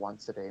interest in the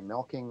once-a-day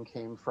milking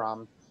came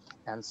from.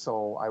 And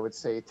so I would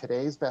say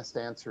today's best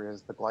answer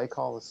is the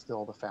glycol is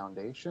still the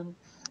foundation.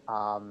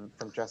 From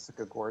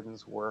Jessica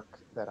Gordon's work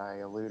that I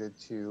alluded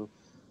to,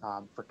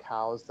 for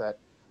cows that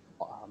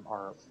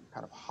are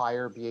kind of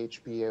higher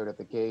BHB out of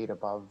the gate,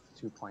 above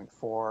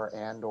 2.4,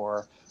 and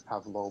or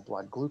have low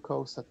blood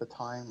glucose at the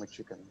time, which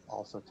you can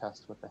also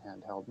test with the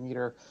handheld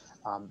meter.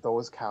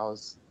 Those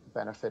cows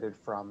benefited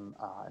from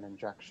an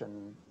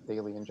injection,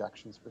 daily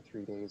injections for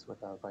 3 days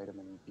with a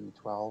vitamin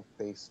B12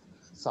 based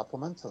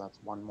supplement. So that's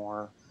one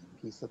more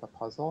piece of the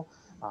puzzle.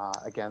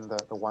 Again,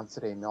 the once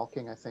a day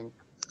milking, I think,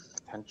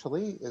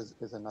 potentially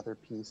is another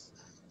piece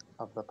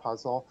of the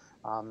puzzle.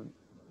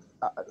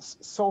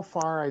 So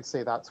far, I'd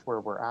say that's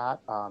where we're at.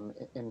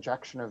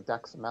 Injection of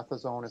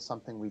dexamethasone is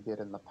something we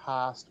did in the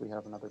past. We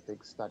have another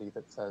big study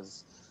that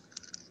says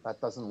that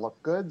doesn't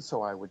look good,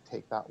 so I would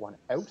take that one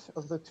out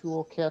of the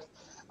toolkit.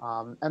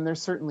 And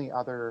there's certainly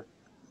other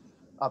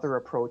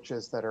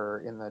approaches that are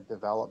in the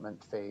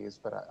development phase,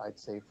 but I'd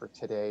say for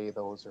today,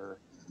 those are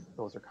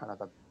kind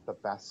of the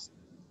best,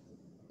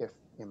 if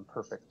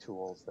imperfect,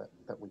 tools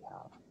that we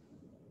have.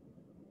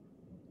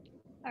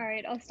 All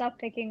right, I'll stop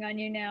picking on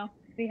you now.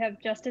 We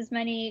have just as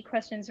many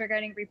questions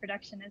regarding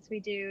reproduction as we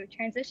do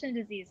transition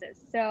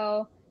diseases.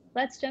 So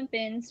let's jump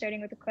in,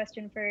 starting with a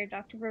question for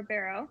Dr.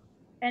 Ribeiro.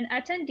 An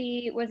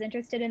attendee was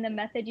interested in the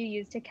method you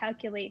used to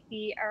calculate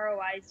the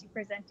ROIs you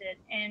presented,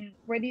 and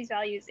were these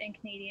values in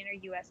Canadian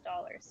or US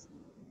dollars?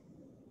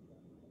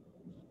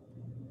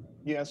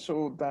 Yeah,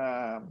 so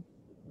the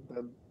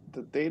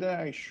data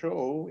I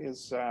show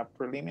is a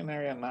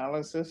preliminary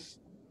analysis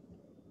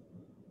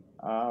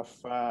of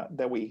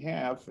that we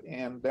have,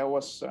 and that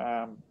was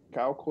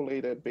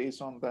calculated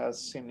based on the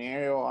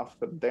scenario of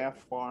the deaf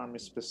farm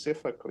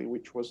specifically,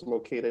 which was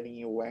located in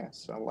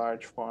US, a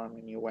large farm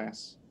in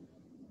US,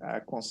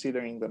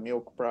 considering the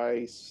milk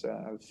price,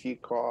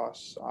 feed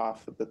costs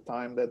of the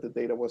time that the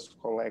data was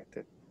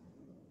collected.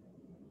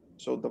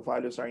 So the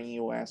values are in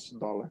US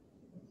dollar.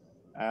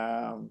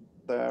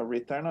 The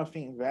return of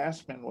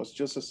investment was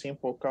just a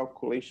simple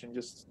calculation,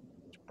 just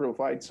to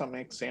provide some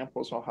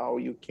examples of how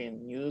you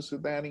can use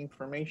that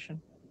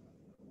information.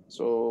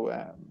 So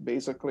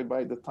basically,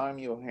 by the time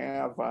you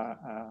have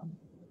a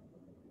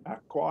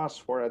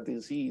cost for a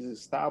disease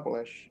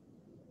established,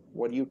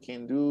 what you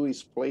can do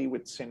is play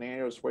with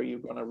scenarios where you're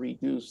going to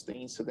reduce the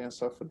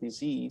incidence of a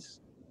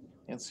disease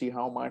and see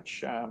how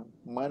much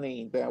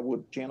money that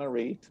would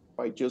generate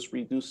by just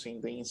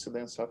reducing the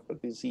incidence of a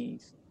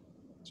disease.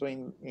 So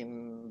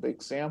in the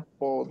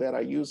example that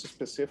I use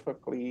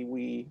specifically,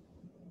 we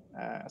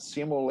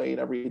simulate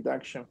a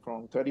reduction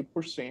from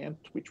 30%,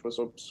 which was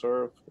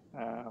observed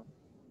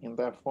in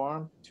that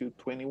farm, to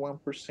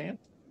 21%.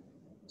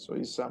 So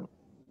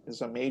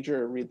it's a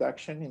major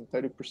reduction in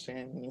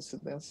 30%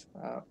 incidence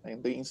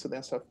in the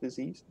incidence of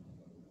disease.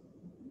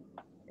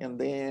 And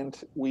then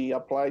we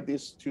apply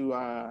this to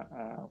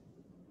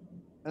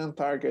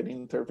untargeted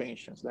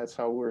interventions. That's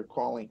how we're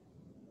calling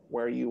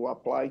where you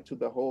apply to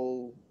the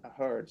whole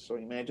herd. So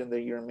imagine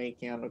that you're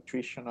making a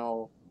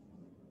nutritional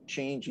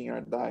change in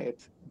your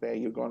diet that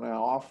you're going to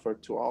offer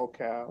to all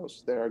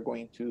cows that are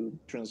going to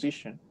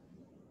transition.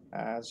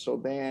 So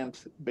then,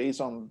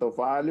 based on the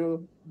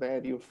value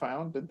that you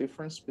found, the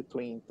difference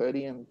between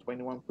 30 and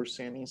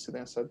 21%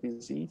 incidence of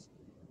disease,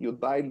 you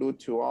dilute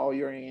to all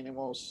your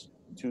animals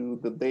to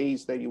the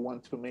days that you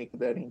want to make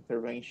that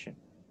intervention.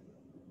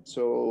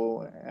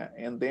 So,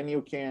 and then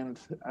you can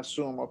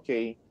assume,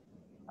 okay,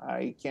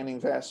 I can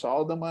invest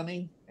all the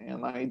money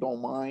and I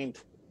don't mind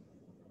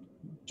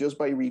just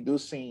by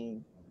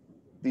reducing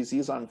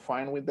disease, I'm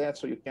fine with that.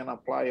 So you can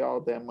apply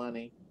all that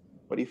money.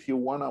 But if you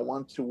want a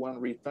one-to-one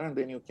return,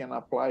 then you can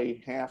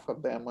apply half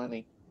of that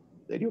money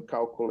that you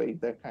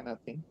calculate, that kind of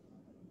thing.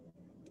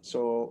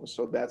 So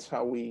that's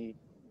how we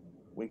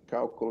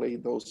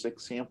calculate those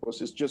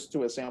examples. It's just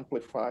to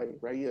exemplify,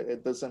 right?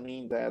 It doesn't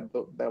mean that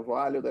the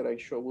value that I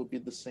show will be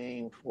the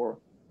same for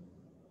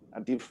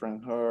a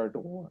different herd,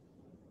 or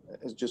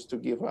it's just to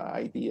give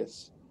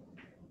ideas.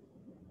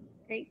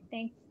 Great,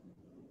 thanks.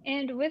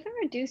 And with a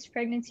reduced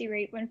pregnancy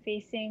rate when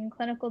facing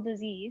clinical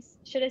disease,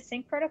 should a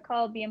sync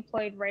protocol be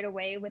employed right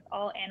away with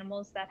all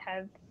animals that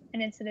have an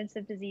incidence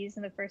of disease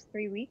in the first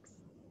 3 weeks?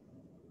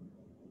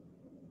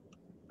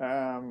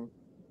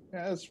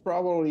 That's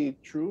probably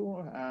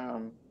true.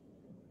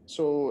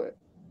 So,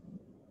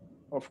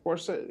 of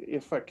course,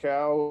 if a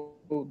cow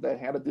that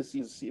had a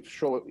disease,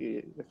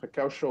 if a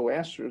cow show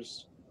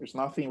estrus, there's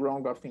nothing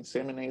wrong with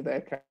inseminate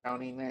that cow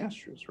in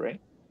estrus,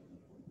 right?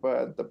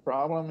 But the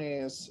problem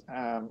is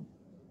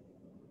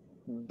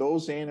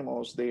those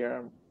animals, they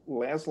are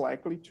less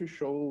likely to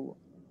show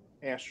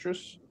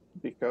estrus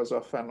because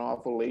of an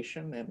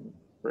ovulation, and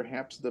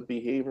perhaps the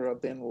behavior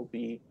then will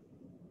be,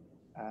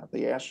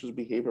 the estrus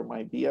behavior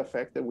might be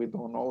affected. We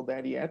don't know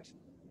that yet.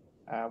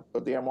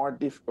 But they are more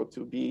difficult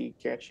to be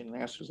catching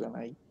estrus,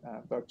 and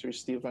Dr.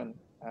 Stephen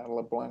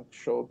LeBlanc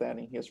showed that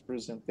in his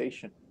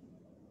presentation.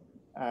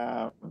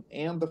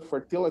 And the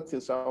fertility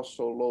is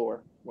also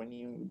lower when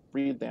you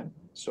breed them.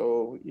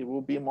 So it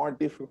will be more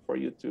difficult for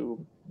you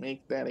to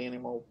make that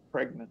animal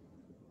pregnant.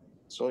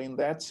 So in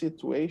that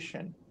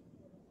situation,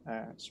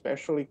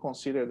 especially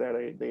consider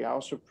that they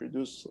also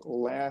produce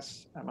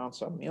less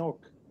amounts of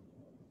milk,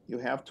 you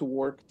have to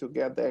work to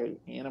get the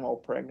animal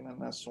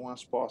pregnant as soon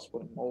as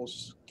possible in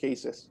most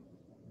cases.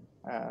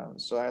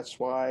 So that's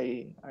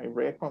why I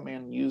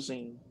recommend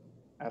using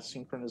a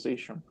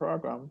synchronization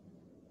program,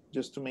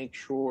 just to make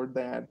sure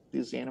that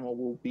this animal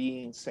will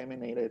be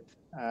inseminated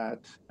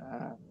at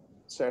a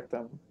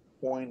certain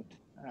point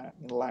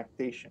in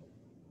lactation.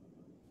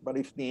 But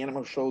if the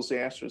animal shows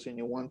estrus and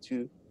you want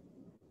to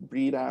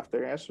breed after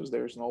estrus,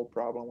 there's no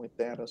problem with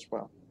that as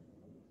well,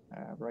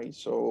 right?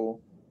 So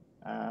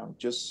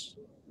just,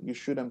 you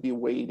shouldn't be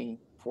waiting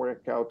for a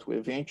cow to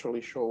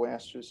eventually show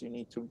estrus. You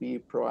need to be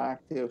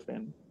proactive,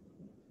 and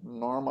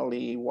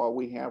normally what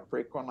we have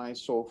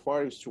preconized so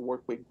far is to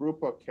work with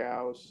group of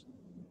cows.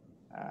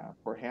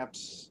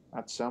 Perhaps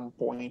at some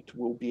point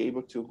we'll be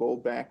able to go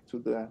back to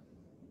the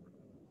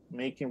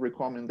making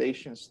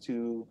recommendations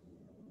to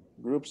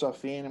groups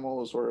of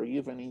animals or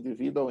even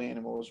individual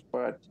animals,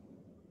 but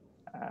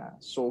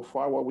so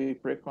far what we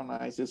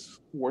preconize is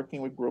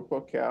working with group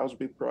of cows,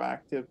 be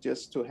proactive,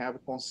 just to have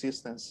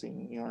consistency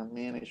in your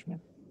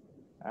management.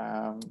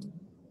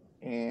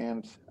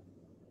 And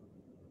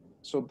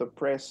so the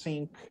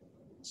pre-sync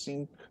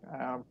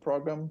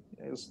program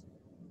is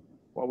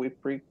what we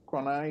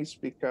preconize,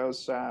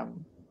 because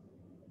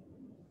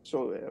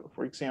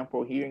for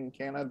example, here in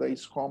Canada,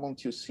 it's common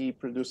to see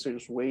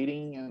producers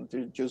waiting and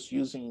they're just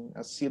using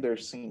a cedar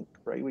sync,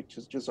 right, which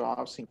is just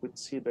off sync with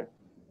cedar.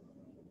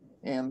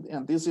 And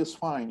this is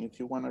fine if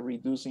you want to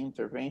reduce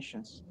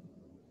interventions.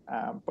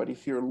 But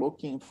if you're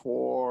looking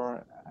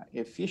for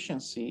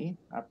efficiency,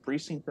 a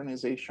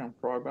pre-synchronization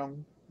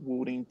program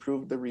would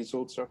improve the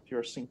results of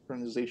your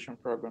synchronization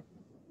program.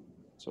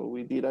 So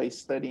we did a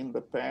study in the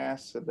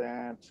past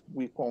that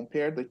we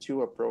compared the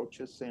two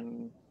approaches,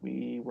 and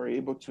we were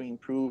able to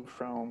improve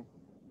from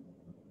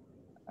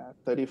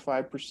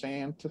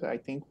 35%, I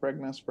think,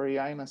 pregnancy per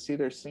EI in a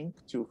cedar sync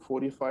to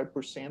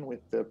 45%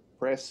 with the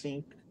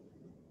pre-sync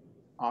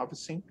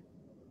off-sync.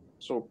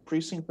 So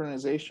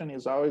pre-synchronization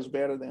is always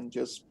better than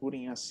just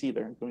putting a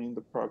cedar during the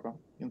program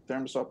in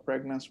terms of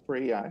pregnancy per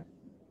EI.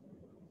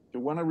 If you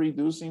want to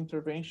reduce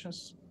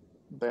interventions,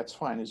 that's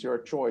fine, it's your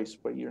choice,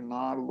 but you're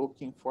not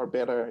looking for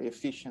better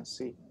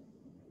efficiency.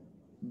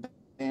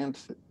 And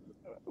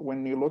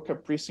when you look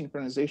at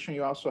pre-synchronization,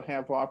 you also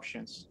have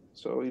options.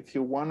 So if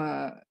you want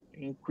to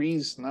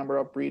increase number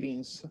of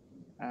breedings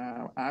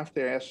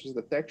after estrus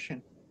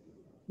detection,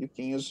 you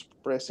can use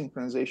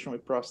pre-synchronization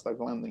with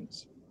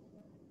prostaglandins,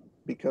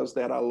 because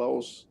that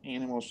allows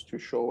animals to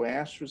show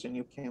estrus, and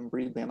you can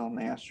breed them on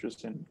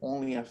estrus, and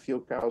only a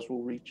few cows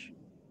will reach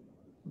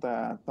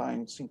the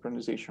time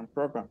synchronization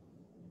program.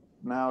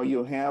 Now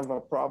you have a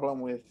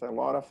problem with a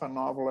lot of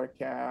anovular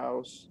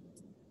cows,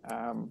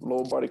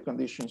 low body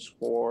condition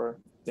score,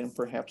 then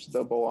perhaps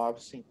double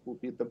off-sync will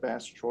be the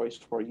best choice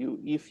for you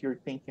if you're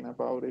thinking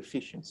about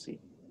efficiency.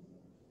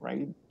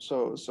 right?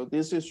 So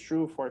this is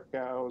true for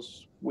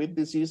cows with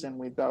disease and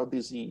without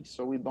disease.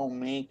 So we don't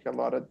make a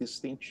lot of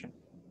distinction.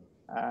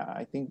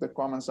 I think the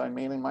comments I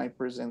made in my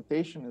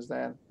presentation is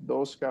that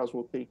those cows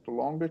will take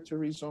longer to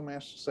resume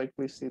estrus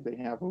cyclicity. They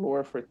have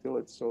lower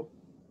fertility. So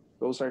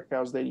those are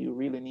cows that you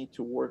really need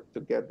to work to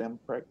get them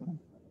pregnant.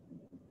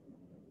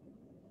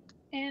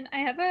 And I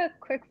have a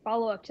quick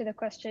follow-up to the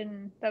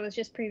question that was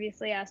just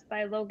previously asked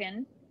by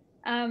Logan.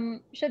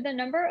 Should the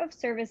number of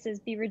services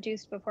be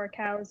reduced before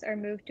cows are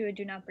moved to a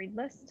do not breed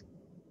list?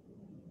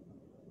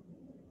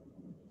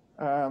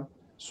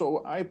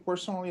 So I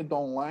personally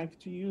don't like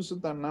to use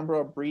the number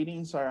of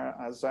breedings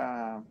as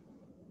a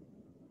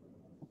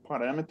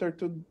parameter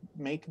to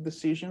make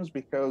decisions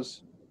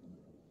because,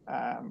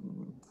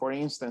 for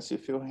instance,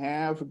 if you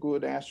have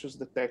good estrus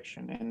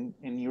detection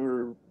and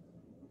you're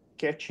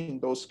catching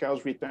those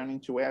cows returning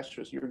to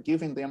estrus, you're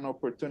giving them an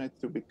opportunity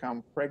to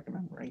become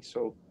pregnant, right?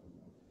 So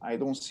I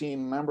don't see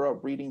number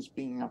of breedings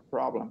being a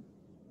problem.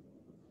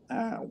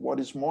 What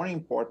is more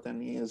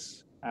important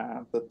is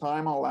the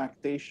time of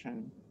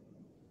lactation,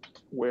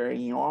 where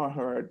in your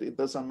herd, it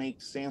doesn't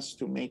make sense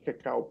to make a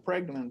cow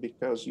pregnant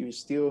because you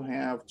still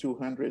have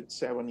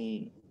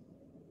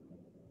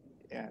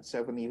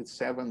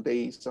 77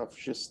 days of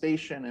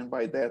gestation. And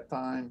by that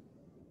time,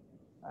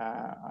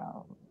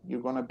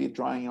 you're going to be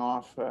drying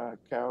off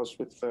cows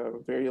with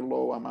very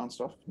low amounts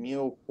of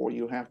milk, or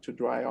you have to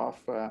dry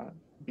off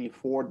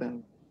before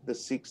then the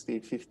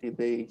 50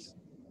 days.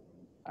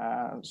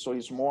 So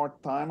it's more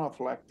time of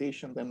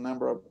lactation than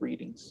number of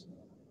breedings.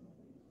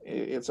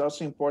 It's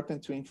also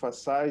important to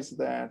emphasize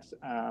that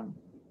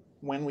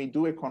when we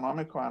do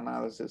economical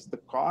analysis, the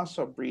cost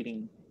of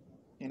breeding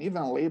and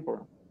even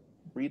labor,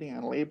 breeding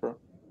and labor,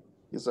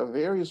 is a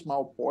very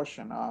small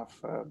portion of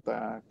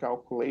the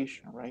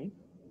calculation, right?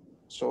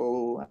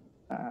 So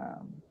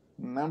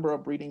number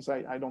of breedings,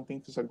 I don't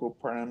think is a good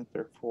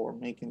parameter for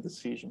making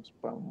decisions,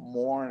 but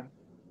more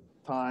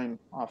time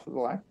of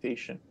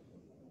lactation.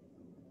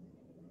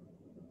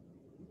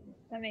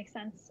 That makes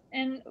sense.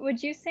 And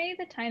would you say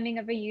the timing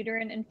of a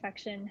uterine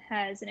infection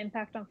has an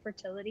impact on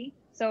fertility?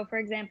 So, for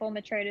example,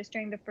 metritis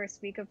during the first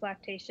week of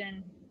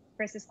lactation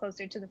versus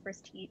closer to the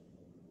first heat?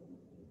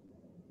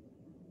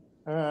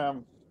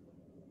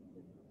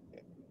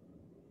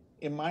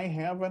 It might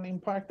have an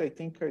impact. I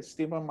think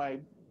Stephen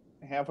might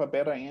have a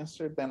better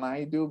answer than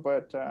I do,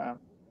 but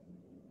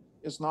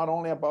it's not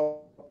only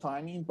about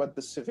timing, but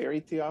the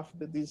severity of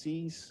the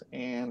disease.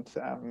 And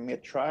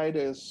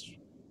metritis,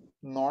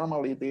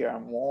 normally they are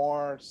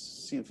more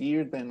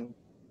severe than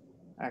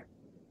a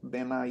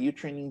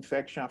uterine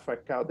infection of a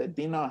cow that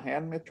did not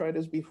have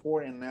metritis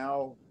before and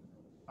now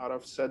out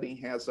of sudden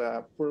has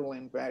a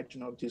purulent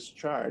vaginal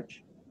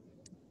discharge.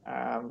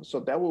 So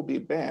that will be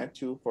bad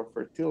too for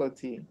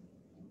fertility.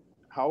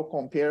 How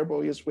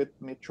comparable is with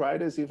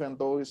metritis, even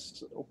though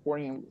it's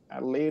occurring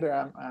later,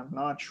 I'm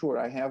not sure.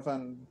 I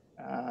haven't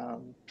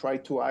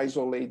tried to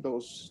isolate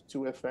those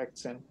two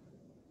effects, and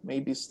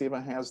maybe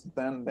Stephen has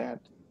done that.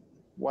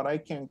 What I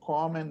can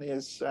comment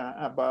is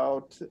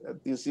about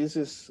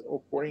diseases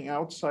occurring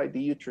outside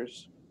the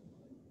uterus,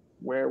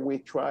 where we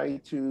try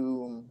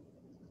to,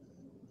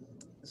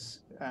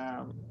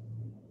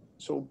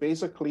 so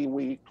basically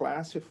we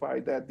classify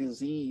that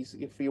disease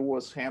if it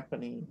was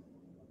happening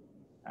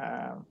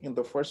in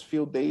the first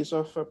few days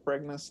of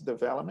pregnancy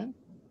development,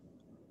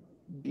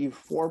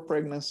 before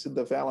pregnancy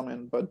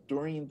development, but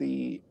during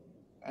the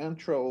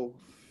antral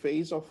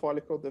phase of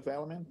follicle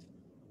development,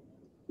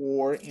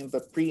 or in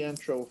the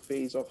pre-antral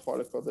phase of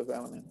follicle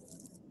development.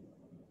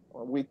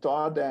 We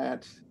thought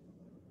that,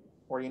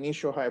 or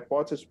initial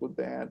hypothesis was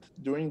that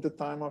during the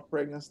time of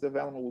pregnancy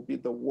development would be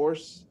the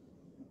worst,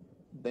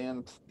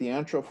 then the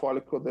antral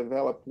follicle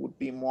development would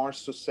be more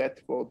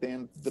susceptible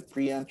than the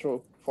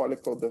pre-antral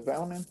follicle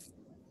development.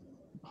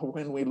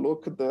 When we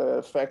look, the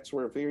effects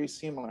were very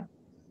similar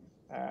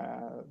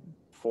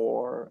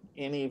for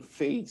any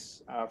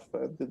phase of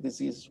the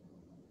disease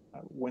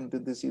when the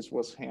disease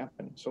was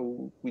happening.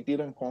 So we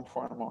didn't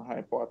confirm our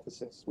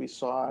hypothesis. We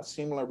saw a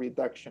similar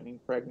reduction in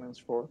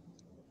pregnancy for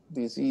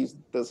disease,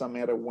 doesn't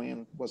matter when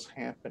it was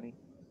happening.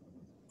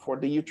 For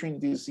the uterine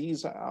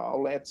disease,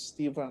 I'll let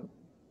Stephen,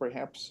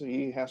 perhaps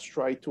he has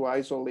tried to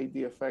isolate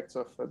the effects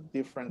of a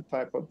different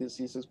type of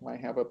diseases,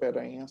 might have a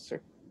better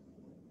answer.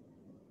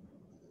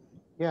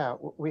 Yeah,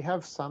 we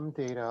have some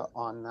data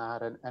on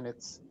that, and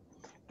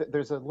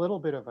there's a little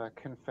bit of a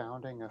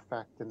confounding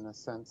effect in the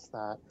sense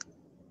that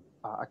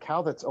a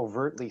cow that's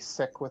overtly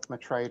sick with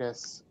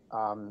metritis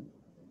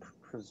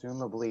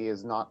presumably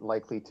is not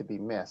likely to be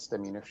missed. I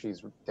mean, if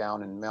she's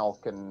down in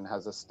milk and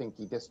has a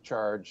stinky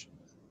discharge,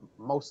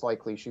 most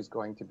likely she's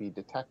going to be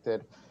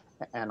detected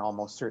and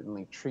almost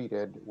certainly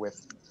treated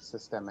with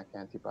systemic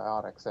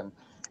antibiotics.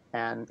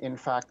 And in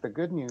fact, the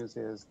good news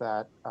is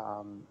that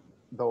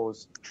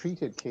those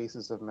treated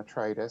cases of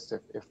metritis,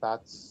 if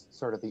that's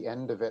sort of the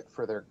end of it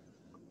for their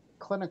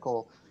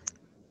clinical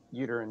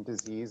uterine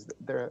disease,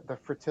 the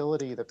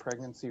fertility, the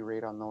pregnancy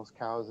rate on those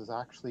cows is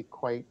actually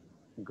quite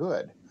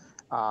good.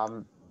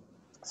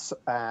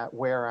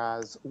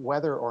 Whereas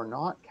whether or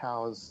not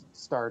cows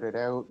started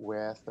out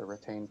with a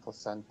retained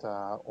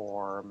placenta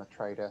or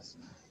metritis,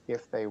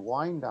 if they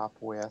wind up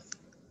with,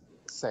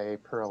 say,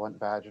 purulent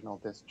vaginal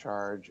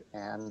discharge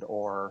and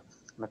or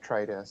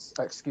metritis,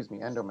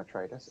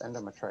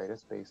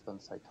 endometritis based on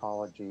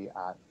cytology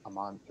at a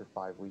month or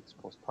 5 weeks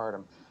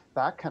postpartum,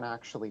 that can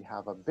actually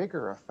have a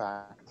bigger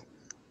effect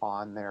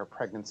on their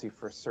pregnancy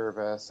for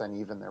service and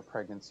even their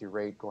pregnancy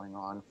rate going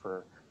on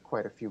for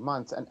quite a few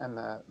months. And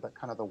the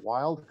kind of the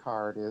wild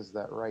card is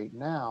that right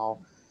now,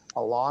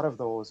 a lot of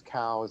those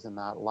cows in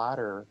that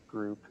latter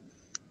group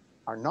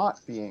are not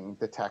being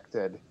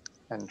detected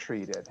and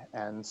treated.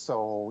 And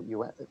so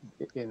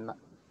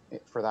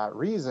for that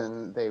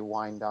reason, they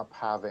wind up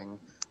having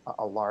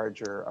a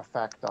larger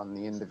effect on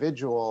the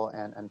individual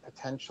and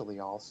potentially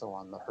also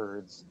on the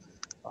herd's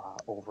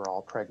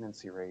overall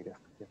pregnancy rate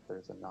if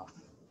there's enough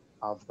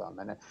of them.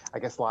 And I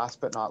guess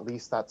last but not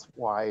least, that's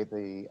why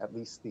at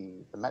least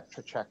the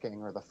metra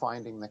checking or the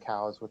finding the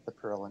cows with the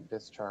purulent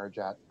discharge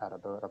at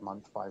about a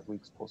month, 5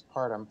 weeks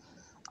postpartum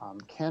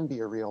can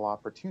be a real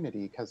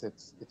opportunity, because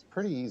it's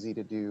pretty easy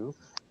to do,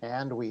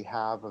 and we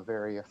have a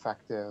very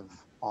effective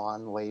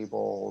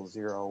on-label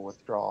zero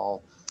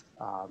withdrawal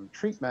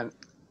treatment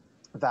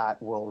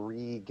that will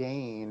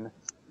regain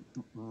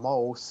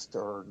most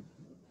or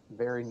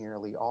very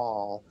nearly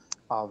all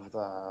of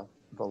the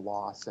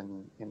loss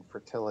in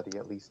infertility,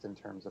 at least in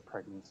terms of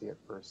pregnancy at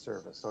first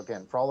service. So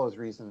again, for all those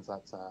reasons,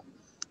 that's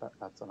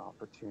an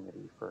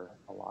opportunity for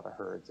a lot of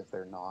herds if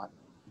they're not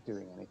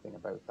doing anything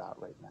about that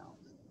right now.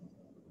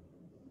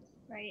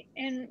 Right.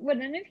 And would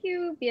any of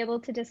you be able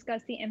to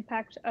discuss the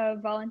impact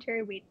of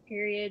voluntary wait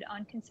period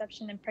on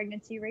conception and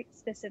pregnancy rates,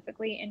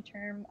 specifically in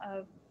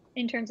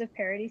terms of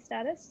parity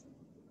status?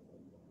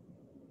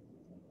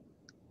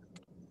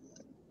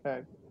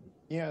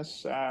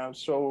 Yes.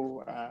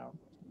 The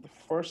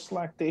first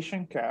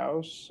lactation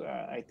cows,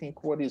 I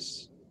think what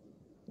is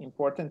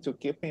important to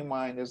keep in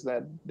mind is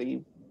that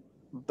the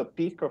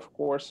peak, of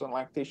course, on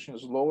lactation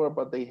is lower,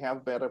 but they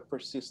have better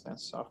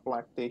persistence of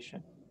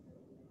lactation.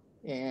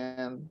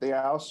 And they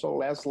are also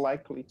less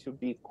likely to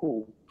be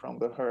culled from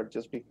the herd,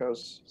 just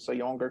because it's a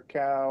younger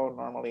cow,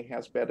 normally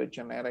has better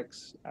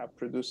genetics.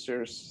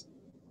 Producers,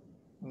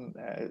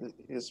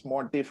 it's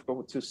more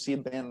difficult to see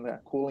than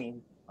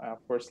culling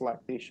first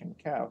lactation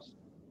cows.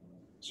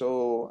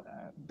 So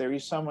there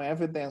is some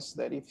evidence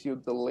that if you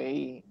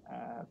delay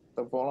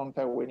the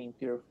voluntary waiting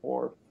period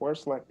for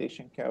first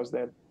lactation cows,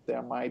 that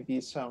there might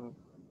be some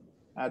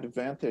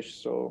advantage.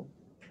 So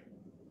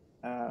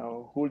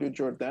Julio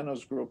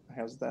Giordano's group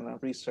has done a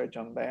research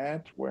on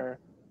that, where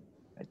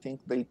I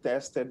think they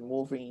tested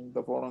moving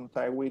the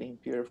voluntary waiting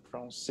period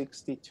from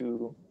 60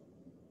 to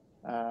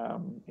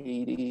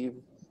 80,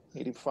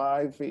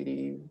 85,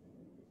 80,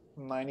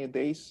 90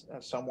 days,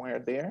 somewhere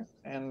there.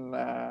 And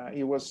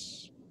it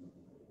was,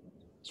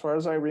 as far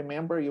as I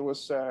remember, it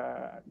was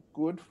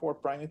good for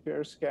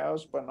primiparous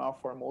cows, but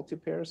not for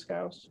multiparous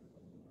cows.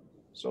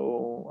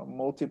 So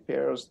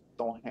multipairs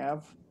don't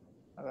have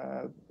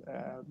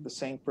the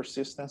same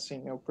persistence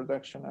in milk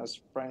production as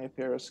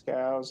primiparous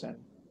cows, and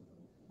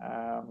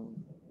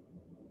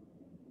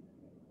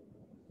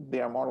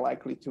they are more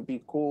likely to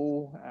be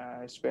culled,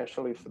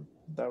 especially if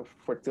the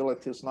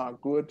fertility is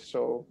not good.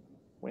 So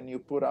when you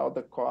put out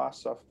the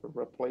cost of the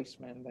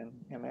replacement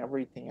and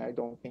everything, I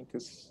don't think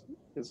is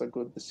a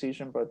good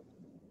decision. But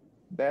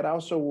that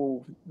also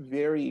will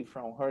vary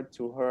from herd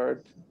to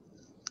herd,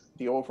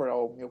 the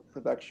overall milk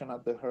production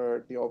of the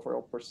herd, the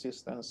overall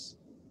persistence,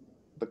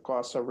 the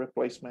cost of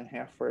replacement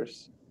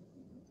heifers.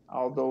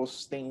 All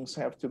those things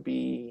have to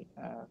be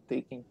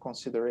taken in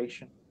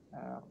consideration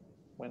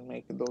when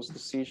making those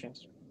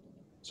decisions.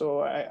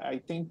 So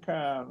I think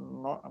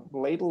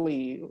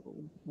lately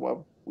what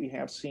we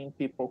have seen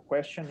people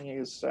questioning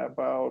is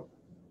about,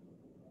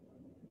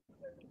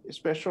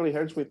 especially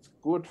herds with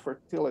good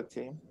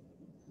fertility,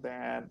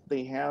 that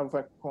they have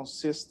a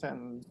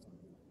consistent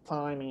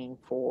timing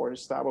for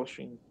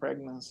establishing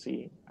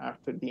pregnancy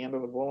after the end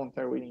of the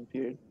voluntary waiting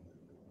period,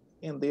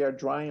 and they are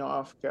drying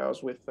off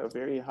cows with a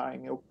very high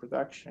milk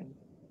production,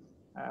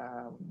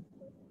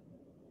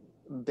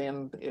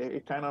 then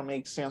it kind of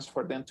makes sense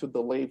for them to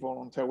delay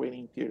voluntary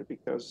waiting period,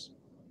 because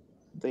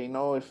they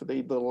know if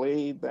they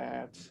delay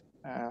that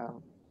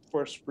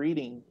first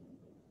breeding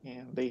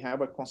and they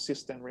have a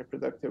consistent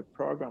reproductive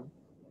program,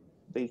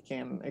 they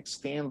can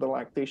extend the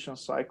lactation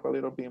cycle a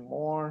little bit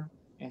more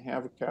and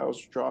have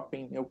cows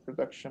dropping milk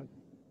production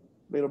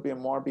a little bit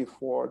more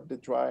before the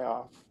dry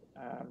off,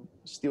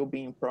 still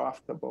being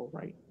profitable,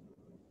 right?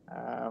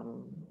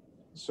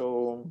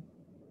 So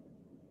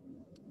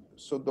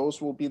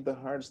those will be the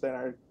herds that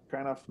are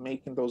kind of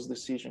making those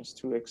decisions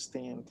to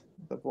extend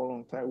the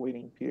voluntary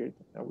waiting period,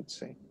 I would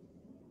say.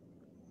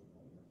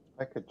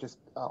 I could just,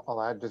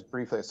 I'll add just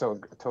briefly. So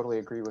I totally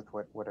agree with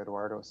what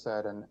Eduardo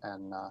said,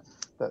 and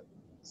that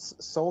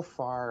so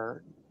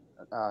far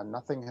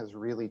nothing has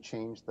really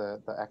changed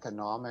the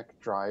economic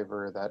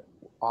driver that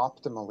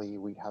optimally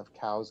we have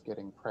cows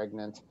getting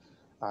pregnant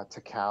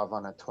to calve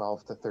on a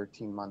 12 to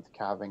 13 month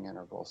calving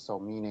interval. So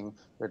meaning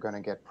they're going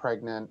to get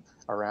pregnant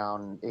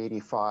around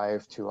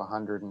 85 to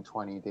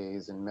 120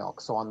 days in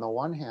milk. So on the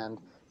one hand,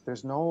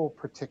 there's no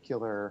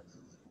particular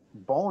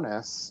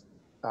bonus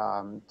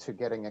to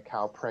getting a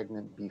cow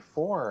pregnant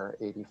before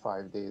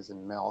 85 days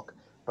in milk,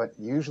 but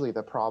usually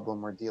the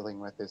problem we're dealing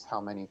with is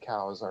how many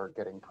cows are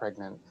getting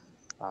pregnant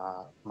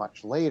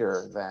much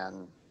later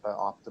than the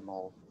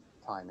optimal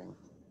timing.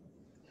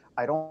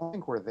 I don't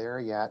think we're there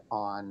yet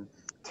on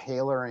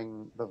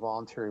tailoring the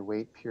voluntary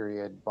wait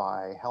period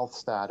by health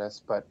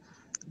status, but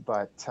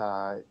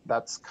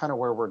that's kind of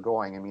where we're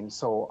going. I mean,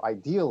 so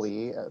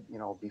ideally, you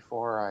know,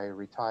 before I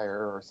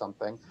retire or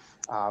something,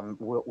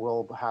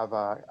 we'll have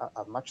a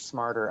much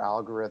smarter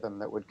algorithm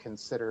that would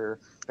consider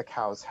the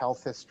cow's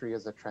health history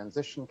as a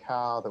transition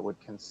cow, that would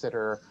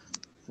consider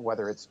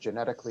whether it's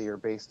genetically or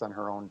based on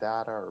her own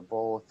data or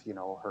both, you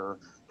know, her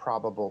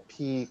probable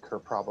peak, her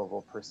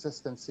probable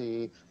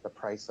persistency, the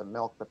price of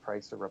milk, the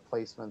price of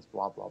replacements,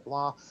 blah, blah,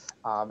 blah.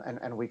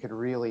 And we could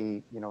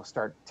really, you know,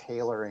 start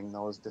tailoring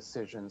those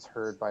decisions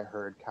herd by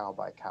herd, cow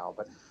by cow.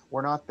 But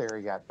we're not there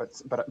yet.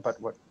 But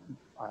what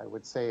I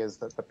would say is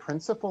that the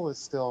principle is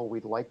still,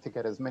 we'd like to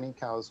get as many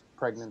cows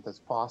pregnant as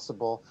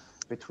possible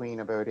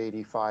between about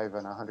 85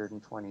 and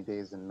 120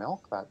 days in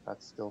milk.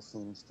 That still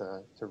seems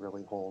to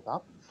really hold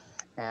up.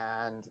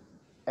 And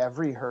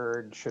every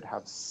herd should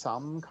have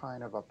some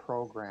kind of a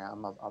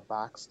program, a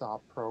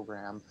backstop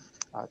program,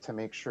 to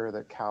make sure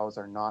that cows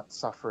are not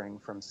suffering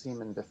from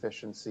semen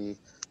deficiency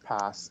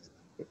past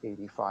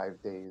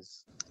 85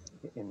 days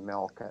in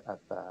milk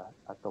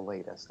at the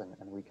latest, and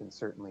we can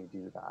certainly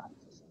do that.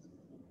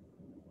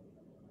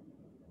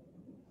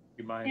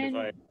 Do you mind if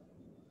I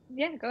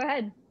Yeah, go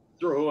ahead.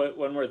 throw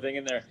one more thing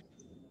in there?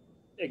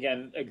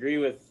 Again, agree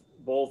with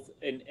both,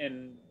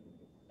 and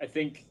I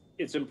think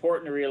it's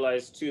important to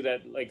realize too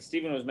that, like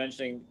Stephen was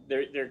mentioning,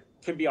 there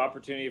could be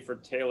opportunity for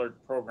tailored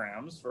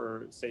programs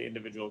for, say,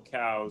 individual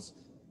cows,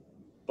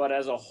 but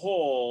as a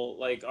whole,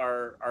 like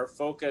our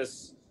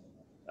focus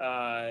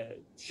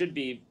should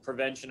be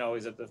prevention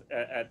always at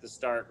the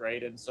start,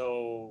 right? And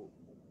so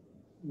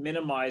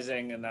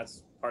minimizing, and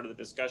that's part of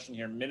the discussion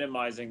here,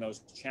 minimizing those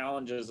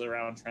challenges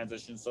around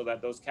transition so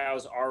that those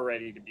cows are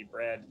ready to be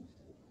bred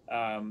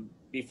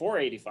before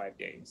 85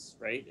 days,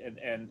 right?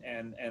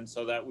 And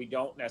so that we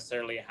don't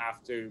necessarily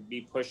have to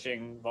be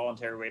pushing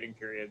voluntary waiting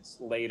periods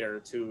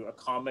later to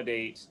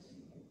accommodate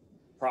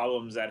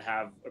problems that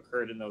have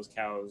occurred in those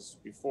cows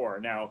before.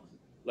 Now,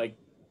 like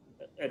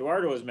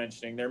Eduardo was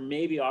mentioning, there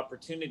may be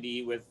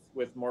opportunity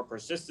with more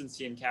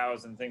persistency in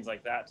cows and things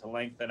like that to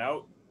lengthen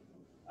out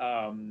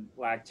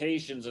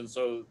lactations, and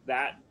so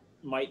that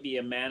might be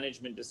a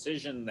management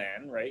decision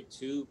then, right,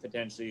 to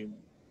potentially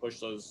push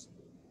those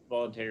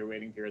voluntary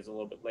waiting periods a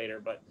little bit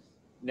later, but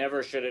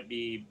never should it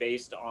be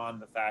based on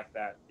the fact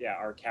that, yeah,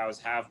 our cows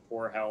have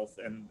poor health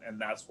and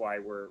that's why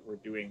we're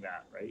doing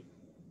that, right?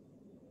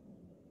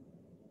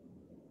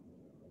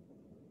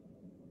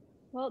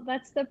 Well,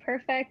 that's the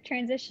perfect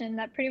transition.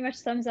 That pretty much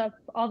sums up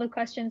all the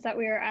questions that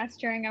we were asked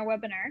during our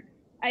webinar.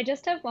 I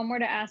just have one more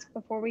to ask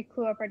before we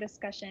clue up our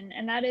discussion,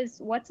 and that is,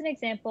 what's an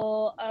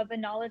example of a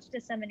knowledge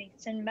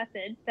dissemination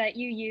method that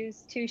you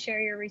use to share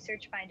your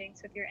research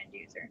findings with your end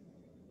user?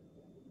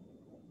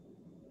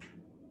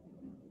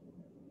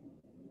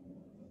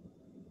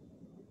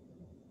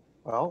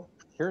 Well,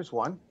 here's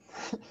one.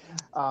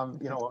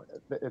 You know,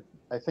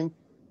 I think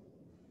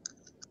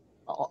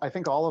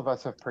all of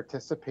us have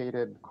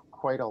participated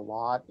quite a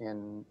lot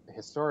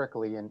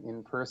historically in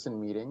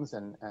in-person meetings,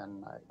 and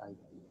I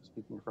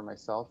speaking for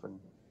myself and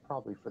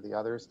probably for the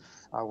others,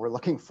 we're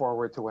looking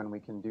forward to when we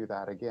can do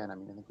that again. I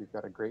mean, I think we've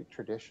got a great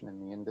tradition in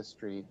the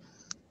industry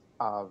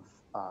of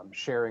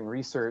sharing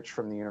research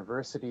from the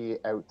university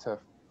out to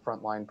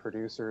frontline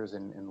producers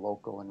in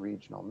local and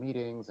regional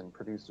meetings, and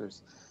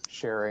producers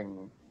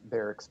sharing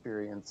their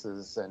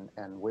experiences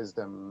and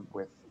wisdom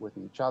with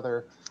each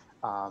other.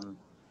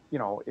 You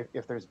know,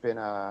 if there's been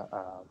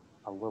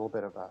a little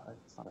bit of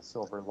it's not a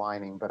silver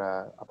lining, but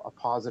a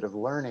positive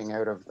learning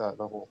out of the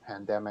whole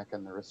pandemic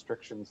and the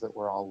restrictions that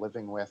we're all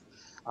living with,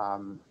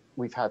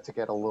 we've had to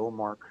get a little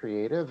more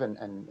creative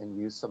and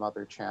use some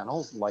other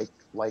channels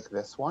like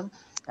this one.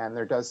 And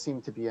there does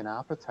seem to be an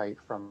appetite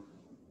from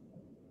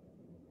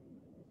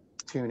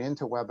tune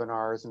into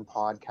webinars and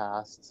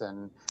podcasts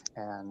and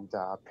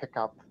pick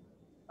up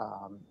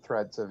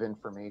threads of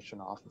information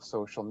off of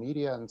social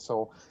media. And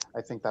so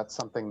I think that's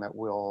something that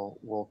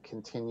we'll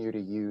continue to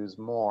use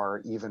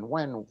more, even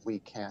when we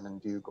can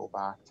and do go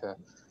back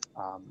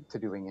to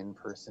doing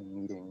in-person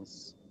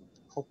meetings,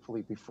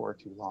 hopefully before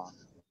too long.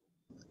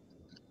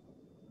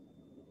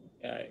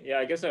 Yeah,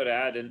 I guess I would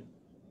add, and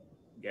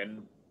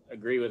again,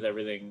 agree with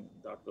everything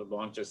Dr.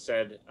 LeBlanc just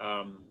said.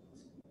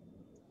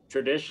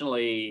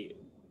 Traditionally,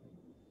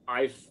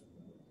 I've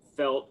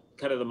felt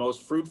kind of the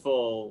most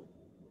fruitful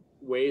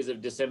ways of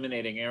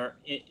disseminating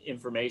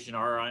information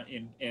are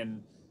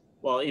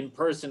in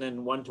person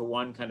and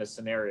one-to-one kind of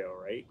scenario,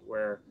 right?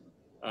 Where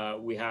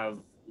we have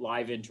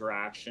live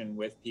interaction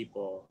with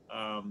people.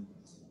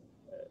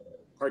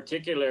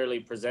 particularly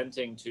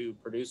presenting to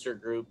producer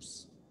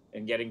groups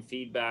and getting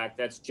feedback,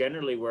 that's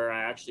generally where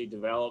I actually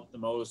develop the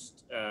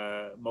most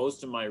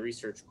of my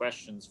research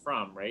questions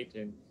from, right?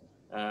 And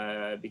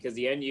because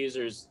the end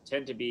users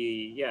tend to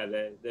be,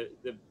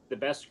 the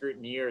best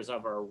scrutineers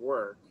of our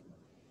work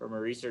from a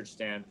research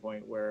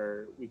standpoint,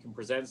 where we can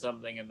present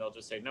something and they'll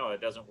just say, no,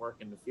 it doesn't work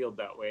in the field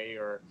that way,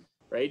 or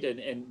right,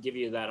 and give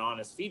you that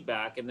honest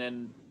feedback, and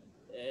then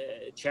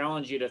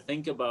challenge you to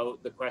think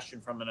about the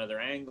question from another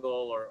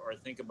angle, or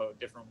think about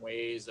different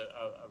ways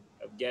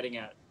of getting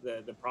at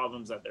the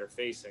problems that they're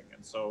facing.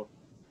 And so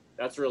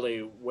that's really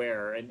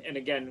where, and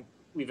again,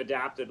 we've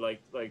adapted,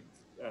 like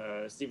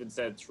Stephen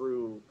said,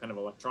 through kind of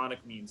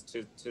electronic means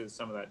to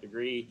some of that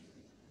degree.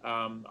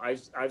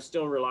 I've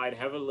still relied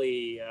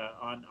heavily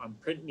on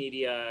print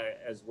media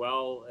as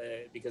well,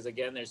 because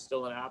again, there's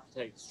still an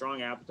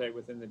strong appetite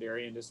within the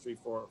dairy industry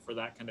for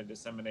that kind of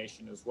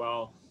dissemination as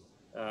well.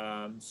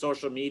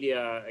 Social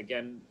media,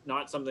 again,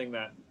 not something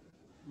that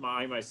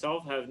I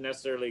myself have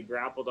necessarily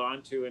grappled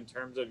onto in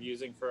terms of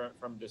using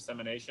from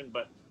dissemination,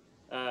 but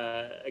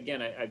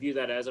again, I view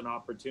that as an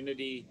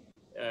opportunity.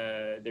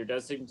 There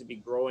does seem to be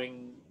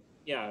growing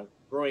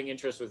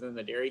interest within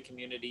the dairy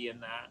community in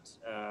that.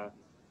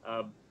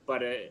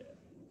 But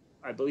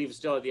I believe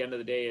still at the end of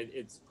the day,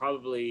 it's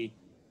probably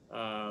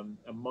a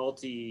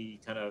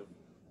multi-factor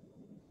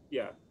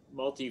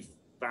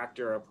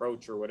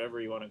approach, or whatever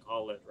you want to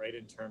call it, right,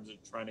 in terms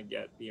of trying to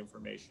get the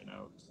information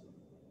out.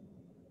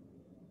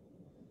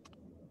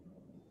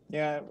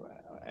 Yeah,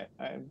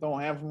 I don't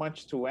have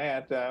much to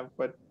add,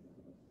 but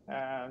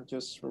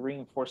just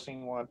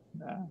reinforcing what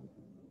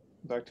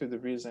Dr.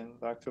 DeVries and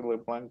Dr.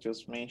 LeBlanc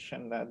just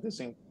mentioned, that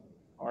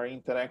our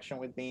interaction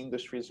with the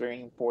industry is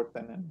very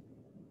important, and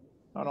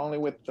not only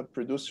with the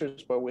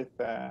producers, but with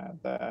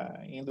the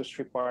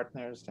industry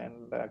partners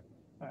and the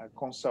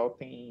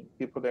consulting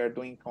people that are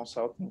doing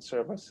consulting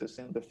services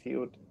in the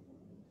field.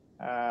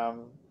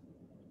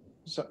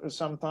 So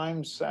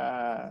sometimes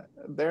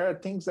there are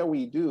things that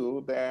we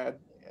do that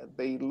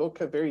they look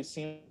very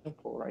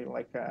simple, right?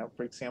 Like,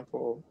 for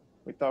example,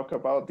 we talk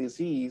about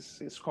disease.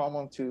 It's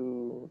common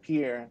to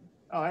hear,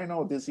 oh, I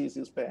know disease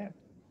is bad,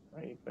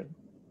 right? But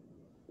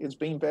it's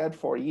been bad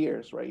for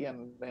years, right?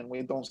 And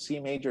we don't see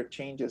major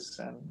changes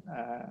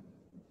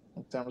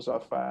in terms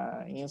of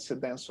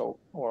incidence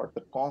or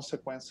the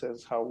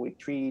consequences, how we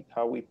treat,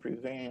 how we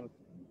prevent.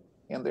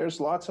 And there's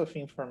lots of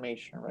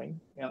information, right?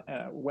 And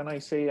when I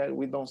say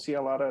we don't see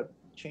a lot of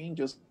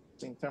changes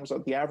in terms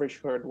of the average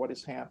herd, what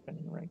is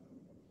happening, right?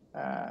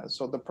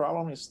 So the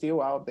problem is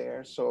still out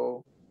there.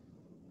 So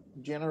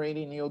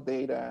generating new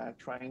data,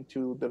 trying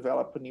to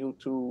develop new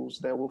tools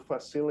that will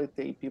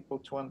facilitate people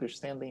to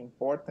understand the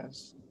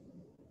importance.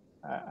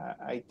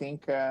 I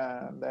think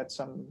that's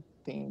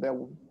something that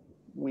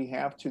we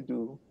have to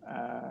do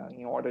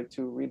in order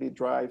to really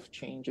drive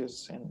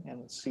changes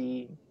and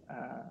see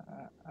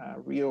a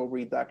real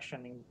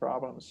reduction in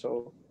problems.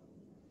 So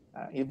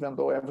even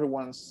though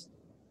everyone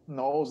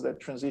knows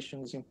that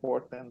transition is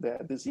important,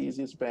 that disease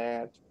is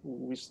bad,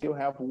 we still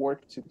have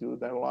work to do.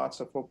 There are lots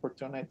of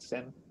opportunities,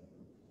 and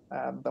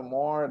the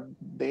more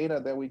data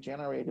that we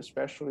generate,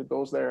 especially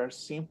those that are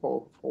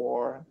simple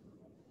for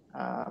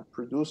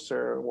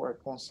producer or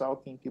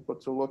consulting people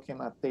to look in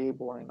a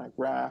table or in a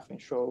graph and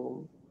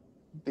show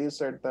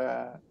these are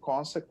the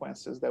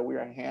consequences that we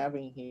are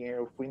having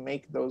here. If we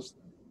make those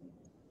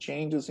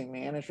changes in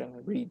management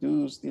and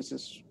reduce, this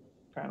is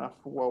kind of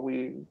what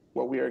we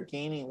are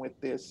gaining with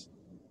this,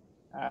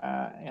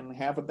 and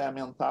have that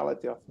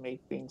mentality of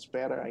make things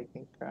better, I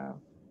think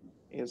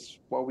is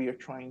what we are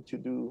trying to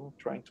do,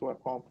 trying to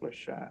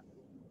accomplish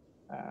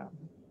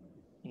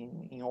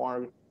in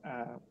our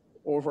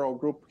overall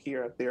group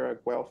here at Dairy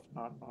Guelph,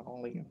 not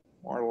only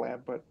our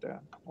lab, but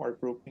our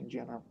group in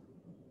general.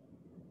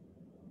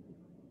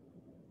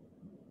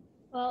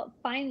 Well,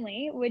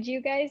 finally, would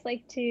you guys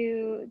like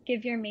to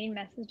give your main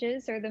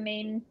messages, or the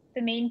main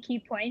key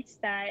points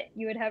that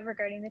you would have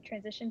regarding the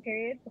transition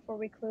period before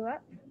we clue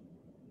up?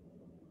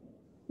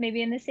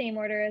 Maybe in the same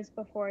order as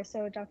before.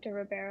 So Dr.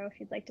 Ribeiro, if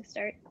you'd like to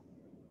start.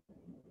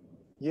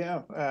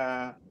 Yeah,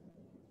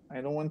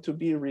 I don't want to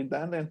be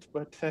redundant,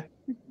 but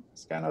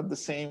it's kind of the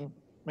same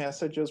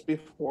message as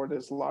before.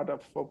 There's a lot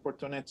of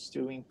opportunities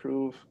to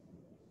improve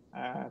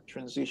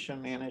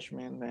transition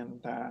management,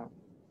 and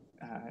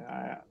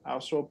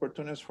also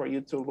opportunities for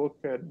you to look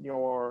at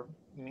your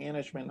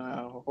management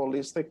a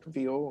holistic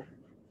view,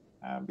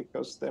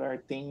 because there are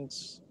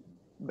things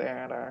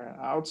that are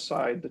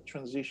outside the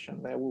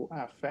transition that will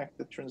affect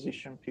the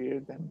transition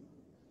period, and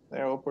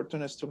there are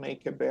opportunities to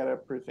make it better,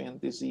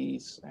 prevent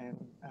disease, and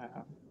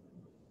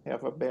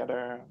have a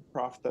better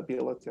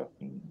profitability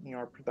in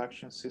your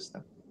production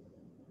system.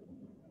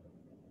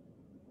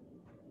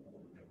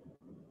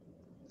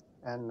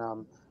 And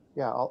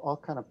yeah,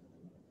 I'll kind of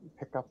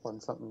pick up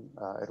on something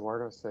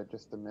Eduardo said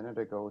just a minute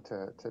ago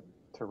to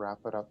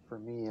wrap it up for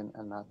me,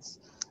 and that's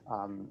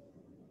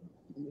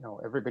you know,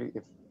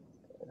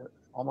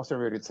 almost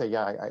everybody would say,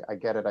 yeah, I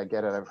get it,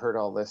 I've heard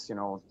all this, you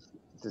know,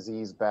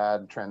 disease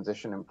bad,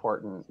 transition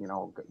important, you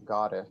know,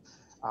 got it.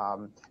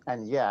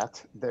 And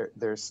yet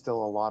there's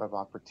still a lot of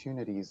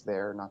opportunities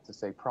there, not to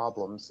say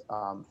problems,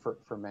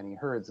 for many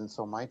herds. And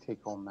so my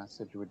take-home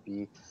message would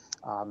be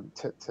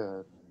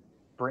to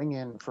bring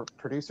in, for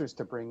producers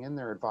to bring in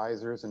their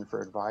advisors, and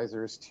for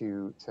advisors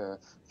to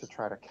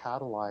try to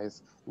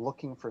catalyze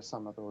looking for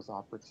some of those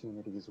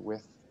opportunities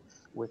with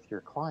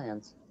your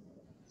clients,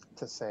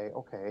 to say,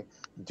 okay,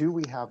 do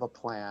we have a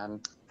plan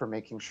for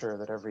making sure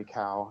that every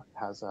cow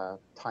has a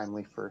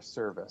timely first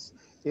service?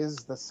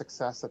 Is the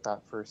success at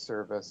that first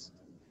service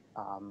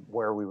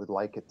where we would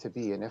like it to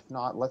be? And if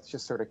not, let's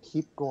just sort of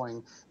keep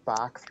going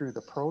back through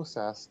the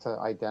process to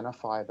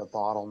identify the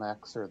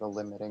bottlenecks or the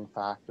limiting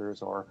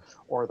factors or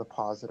the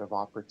positive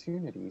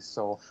opportunities.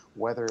 So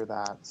whether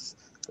that's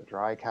the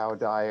dry cow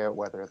diet,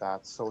 whether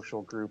that's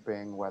social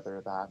grouping,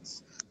 whether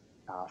that's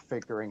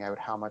figuring out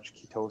how much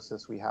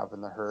ketosis we have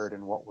in the herd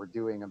and what we're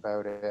doing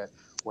about it,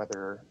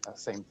 whether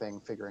same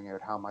thing, figuring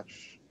out how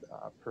much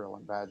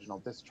purulent vaginal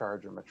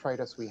discharge or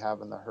metritis we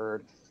have in the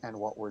herd and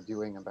what we're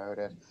doing about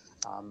it.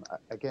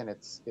 Again,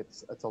 it's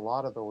a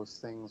lot of those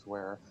things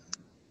where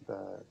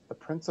the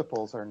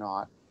principles are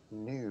not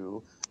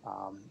new,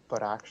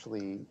 but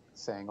actually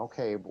saying,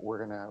 okay,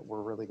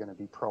 we're really gonna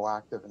be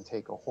proactive and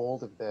take a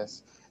hold of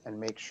this and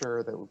make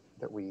sure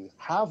that we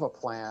have a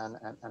plan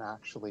and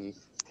actually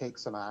take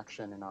some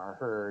action in our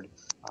herd.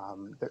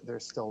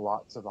 There's still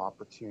lots of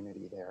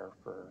opportunity there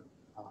for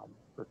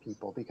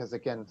people, because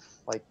again,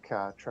 like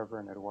Trevor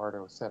and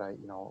Eduardo said,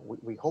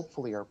 we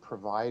hopefully are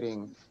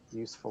providing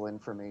useful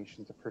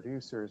information to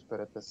producers, but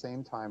at the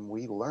same time,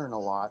 we learn a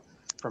lot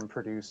from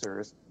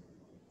producers.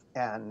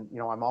 And,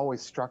 I'm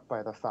always struck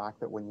by the fact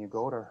that when you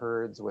go to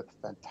herds with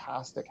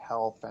fantastic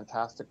health,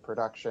 fantastic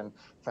production,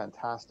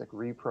 fantastic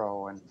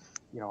repro, and,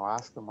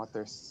 ask them what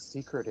their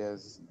secret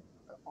is,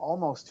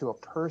 almost to a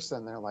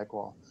person, they're like,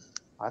 well,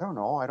 I don't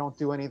know. I don't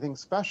do anything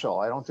special.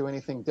 I don't do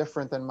anything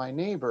different than my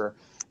neighbor.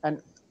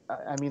 And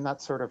I mean,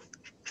 that's sort of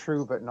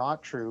true, but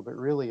not true. But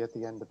really, at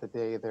the end of the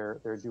day,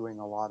 they're doing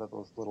a lot of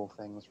those little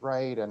things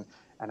right. And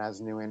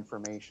as new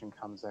information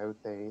comes out,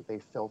 they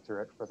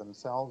filter it for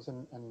themselves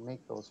and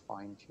make those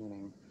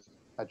fine-tuning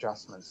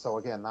adjustments. So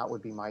again, that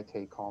would be my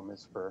take home,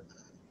 is for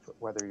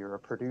whether you're a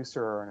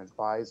producer or an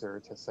advisor,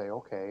 to say,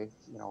 okay,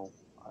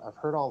 I've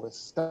heard all this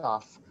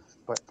stuff,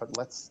 but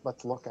let's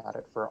look at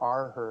it for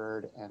our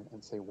herd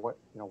and say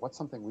what's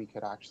something we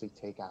could actually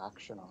take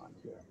action on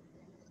here.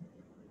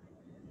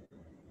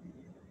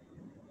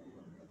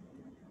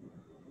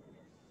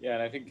 Yeah,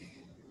 and I think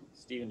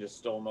Stephen just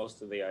stole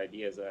most of the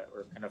ideas that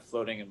were kind of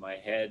floating in my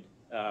head.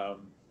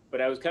 But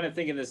I was kind of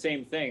thinking the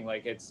same thing.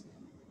 Like, it's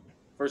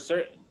for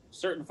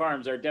certain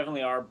farms, there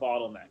definitely are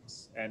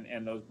bottlenecks,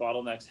 and those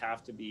bottlenecks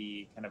have to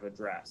be kind of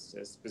addressed,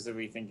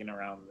 specifically thinking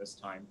around this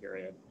time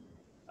period.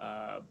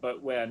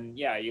 But when,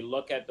 you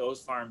look at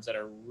those farms that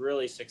are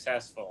really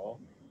successful,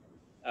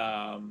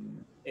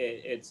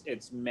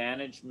 it's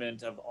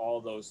management of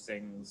all those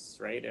things,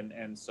 right?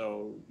 And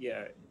so,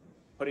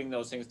 putting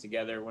those things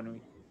together,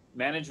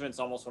 management's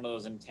almost one of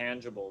those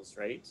intangibles,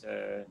 right?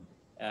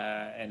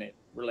 And it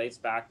relates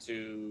back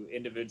to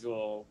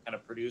individual kind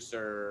of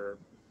producer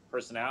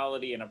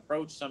personality and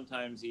approach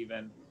sometimes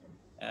even.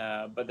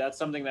 But that's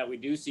something that we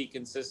do see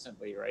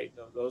consistently, right?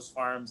 Those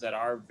farms that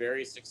are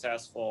very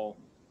successful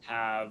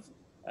have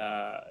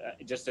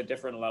just a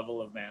different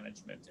level of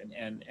management,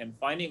 and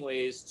finding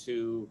ways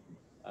to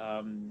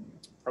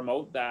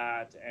promote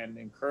that and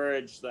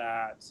encourage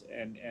that,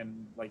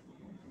 and like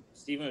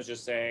Stephen was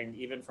just saying,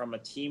 even from a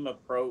team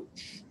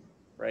approach,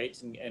 right?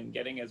 And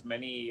getting as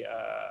many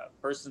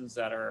persons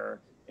that are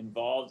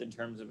involved in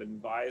terms of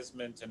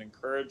advisement and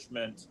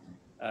encouragement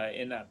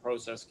in that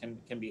process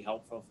can be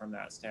helpful from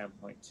that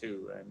standpoint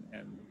too.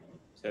 And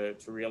to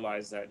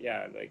realize that,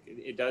 like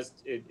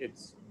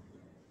it's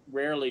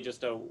rarely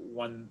just a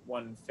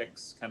one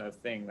fix kind of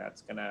thing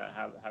that's gonna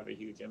have a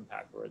huge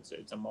impact, or it's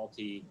a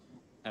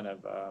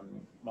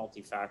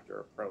multi-factor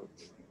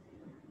approach.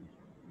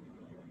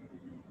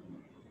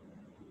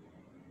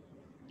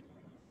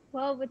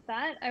 Well, with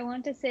that, I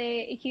want to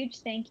say a huge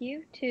thank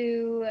you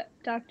to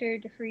Dr.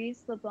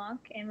 DeVries,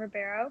 LeBlanc, and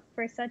Ribeiro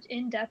for such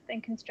in-depth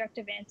and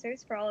constructive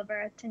answers for all of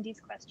our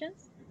attendees'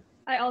 questions.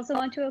 I also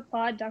want to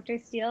applaud Dr.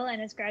 Steele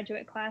and his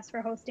graduate class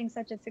for hosting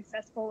such a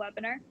successful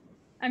webinar.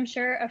 I'm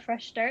sure a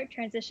fresh start,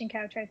 Transition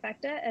Cow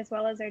Trifecta, as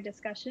well as our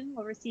discussion,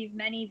 will receive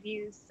many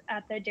views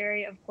at the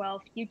Dairy of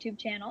Guelph YouTube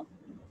channel.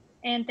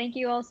 And thank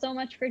you all so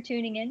much for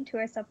tuning in to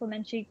our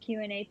supplementary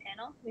Q&A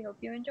panel. We hope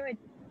you enjoyed.